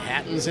of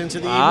Manhattans into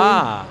the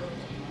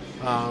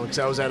because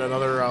I was at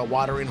another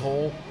watering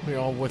hole,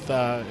 with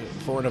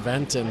for an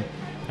event, and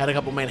had a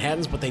couple of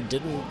Manhattans, but they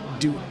didn't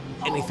do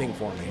anything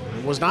for me.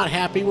 I was not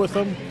happy with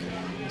them.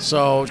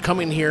 So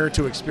coming here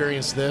to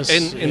experience this,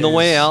 And the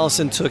way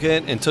Allison took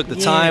it and took the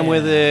time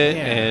with it,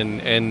 yeah.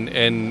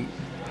 and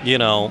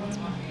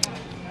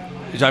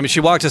I mean, she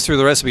walked us through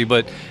the recipe,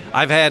 but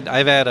I've had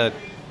a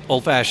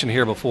old fashioned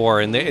here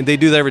before, and they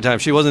do that every time.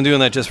 She wasn't doing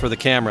that just for the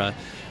camera.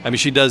 I mean,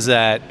 she does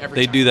that.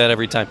 Every time. Do that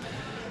every time.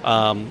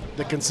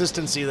 the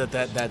consistency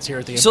that's here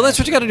at the So that's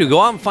what you got to do. Go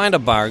out and find a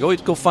bar. Go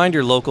find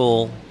your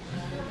local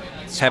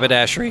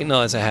haberdashery. No,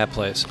 that's a hat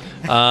place.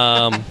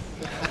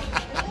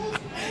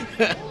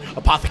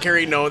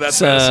 Apothecary. No,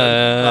 that's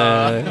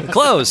medicine.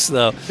 Close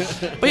though.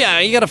 But yeah,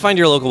 you got to find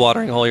your local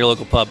watering hole, your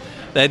local pub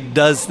that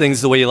does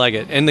things the way you like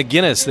it. And the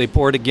Guinness, they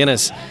poured a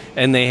Guinness,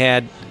 and they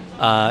had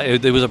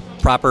it was a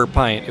proper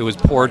pint. It was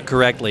poured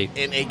correctly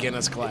in a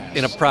Guinness class.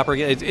 in a proper.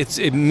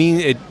 It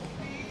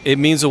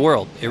means the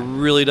world. It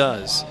really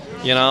does.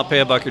 I'll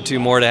pay $1 or $2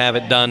 more to have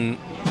it done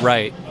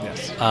right.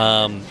 Yes.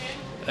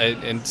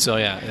 And so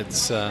yeah,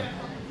 it's.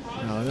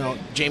 No,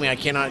 Jamie, I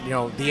cannot.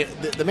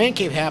 The Man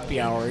Cave Happy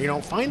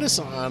Hour. Find us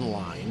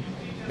online,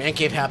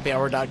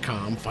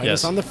 mancavehappyhour.com. Find Yes.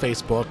 us on the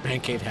Facebook, Man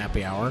Cave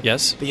Happy Hour.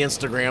 Yes. The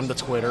Instagram, the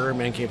Twitter,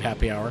 Man Cave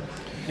Happy Hour.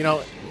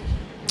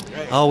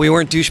 Oh, we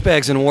weren't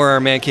douchebags and wore our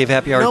Man Cave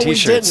Happy Hour No,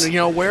 T-shirts. we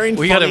didn't. Wearing.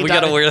 We gotta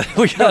wear that.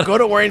 We gotta go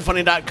to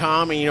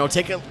wearingfunny.com and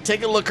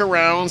take a look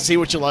around, see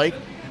what you like.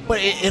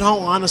 But in all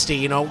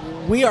honesty,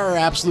 we are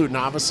absolute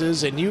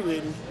novices,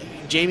 and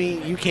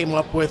Jamie, you came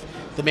up with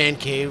the Man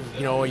Cave,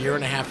 a year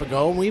and a half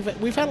ago, and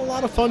we've had a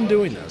lot of fun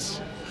doing this.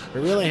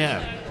 We really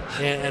have.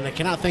 And I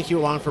cannot thank you,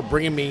 Alon, for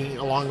bringing me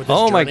along with this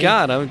Oh my journey,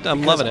 God, I'm because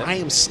loving it. I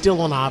am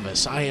still a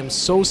novice. I am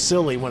so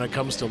silly when it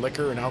comes to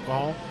liquor and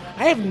alcohol.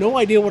 I have no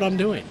idea what I'm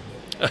doing,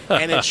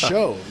 and it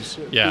shows.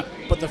 Yeah.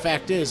 But the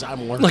fact is,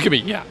 I'm learning. Look at me,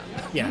 yeah.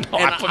 Yeah. No,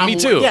 And me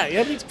too.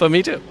 Yeah, me too. But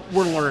me too.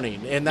 We're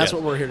learning, and that's Yeah.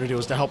 what we're here to do,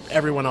 is to help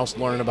everyone else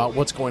learn about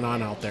what's going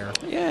on out there.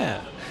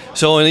 Yeah.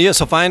 So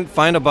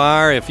find a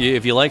bar if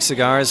you like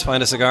cigars.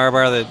 Find a cigar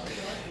bar that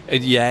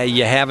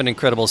you have an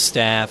incredible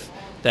staff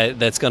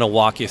that's going to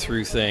walk you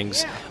through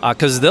things,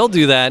 because they'll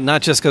do that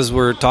not just because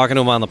we're talking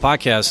to them on the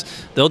podcast.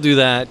 They'll do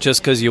that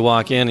just because you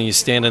walk in and you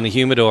stand in the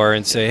humidor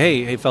and say,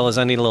 hey fellas,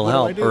 I need a little What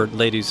do I help, do? or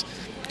ladies.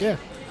 Yeah.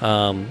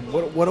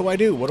 What do I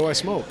do? What do I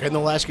smoke? And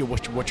they'll ask you,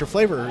 what's your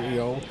flavor?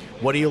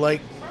 What do you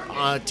like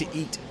to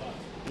eat?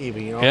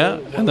 Even Yeah.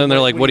 And then they're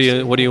like, what do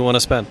you want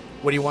to spend?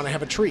 What do you want to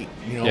have a treat?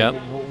 Yep.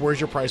 Where's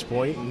your price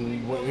point?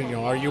 And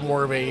are you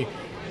more of a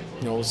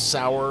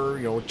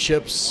sour,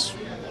 chips,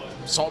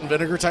 salt and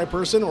vinegar type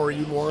person, or are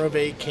you more of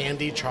a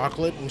candy,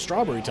 chocolate, and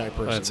strawberry type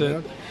person? That's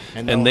it.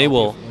 And And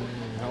they'll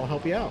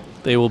help you out.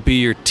 They will be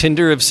your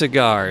Tinder of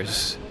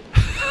cigars.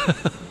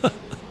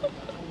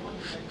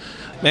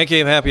 Man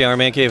Cave Happy Hour,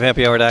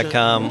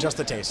 mancavehappyhour.com. Just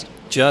a taste.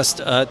 Just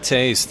a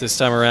taste this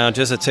time around.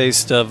 Just a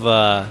taste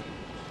of.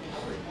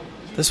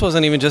 This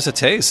wasn't even just a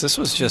taste. This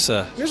was just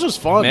a This was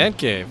fun. man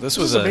cave. This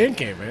was a man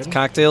cave, man.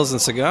 cocktails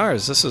and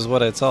cigars. This is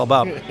what it's all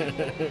about.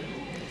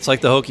 It's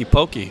like the hokey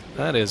pokey.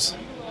 That is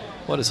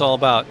what it's all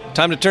about.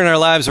 Time to turn our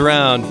lives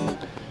around.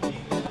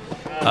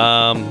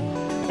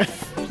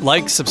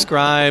 Like,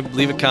 subscribe,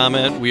 leave a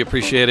comment. We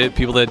appreciate it.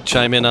 People that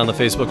chime in on the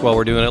Facebook while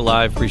we're doing it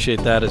live, appreciate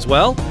that as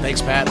well.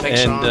 Thanks, Pat.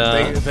 Thanks, And,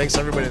 Sean. Thanks,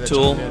 everybody. That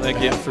Tool, joined in.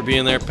 thank you for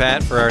being there.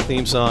 Pat, for our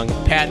theme song.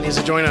 Pat needs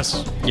to join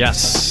us.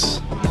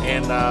 Yes.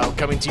 And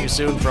coming to you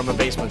soon from a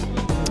basement.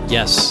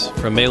 Yes,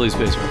 from Maley's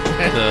Basement,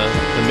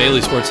 the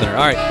Maley Sports Center.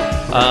 All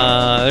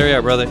right, there you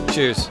are, brother.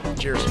 Cheers.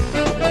 Cheers.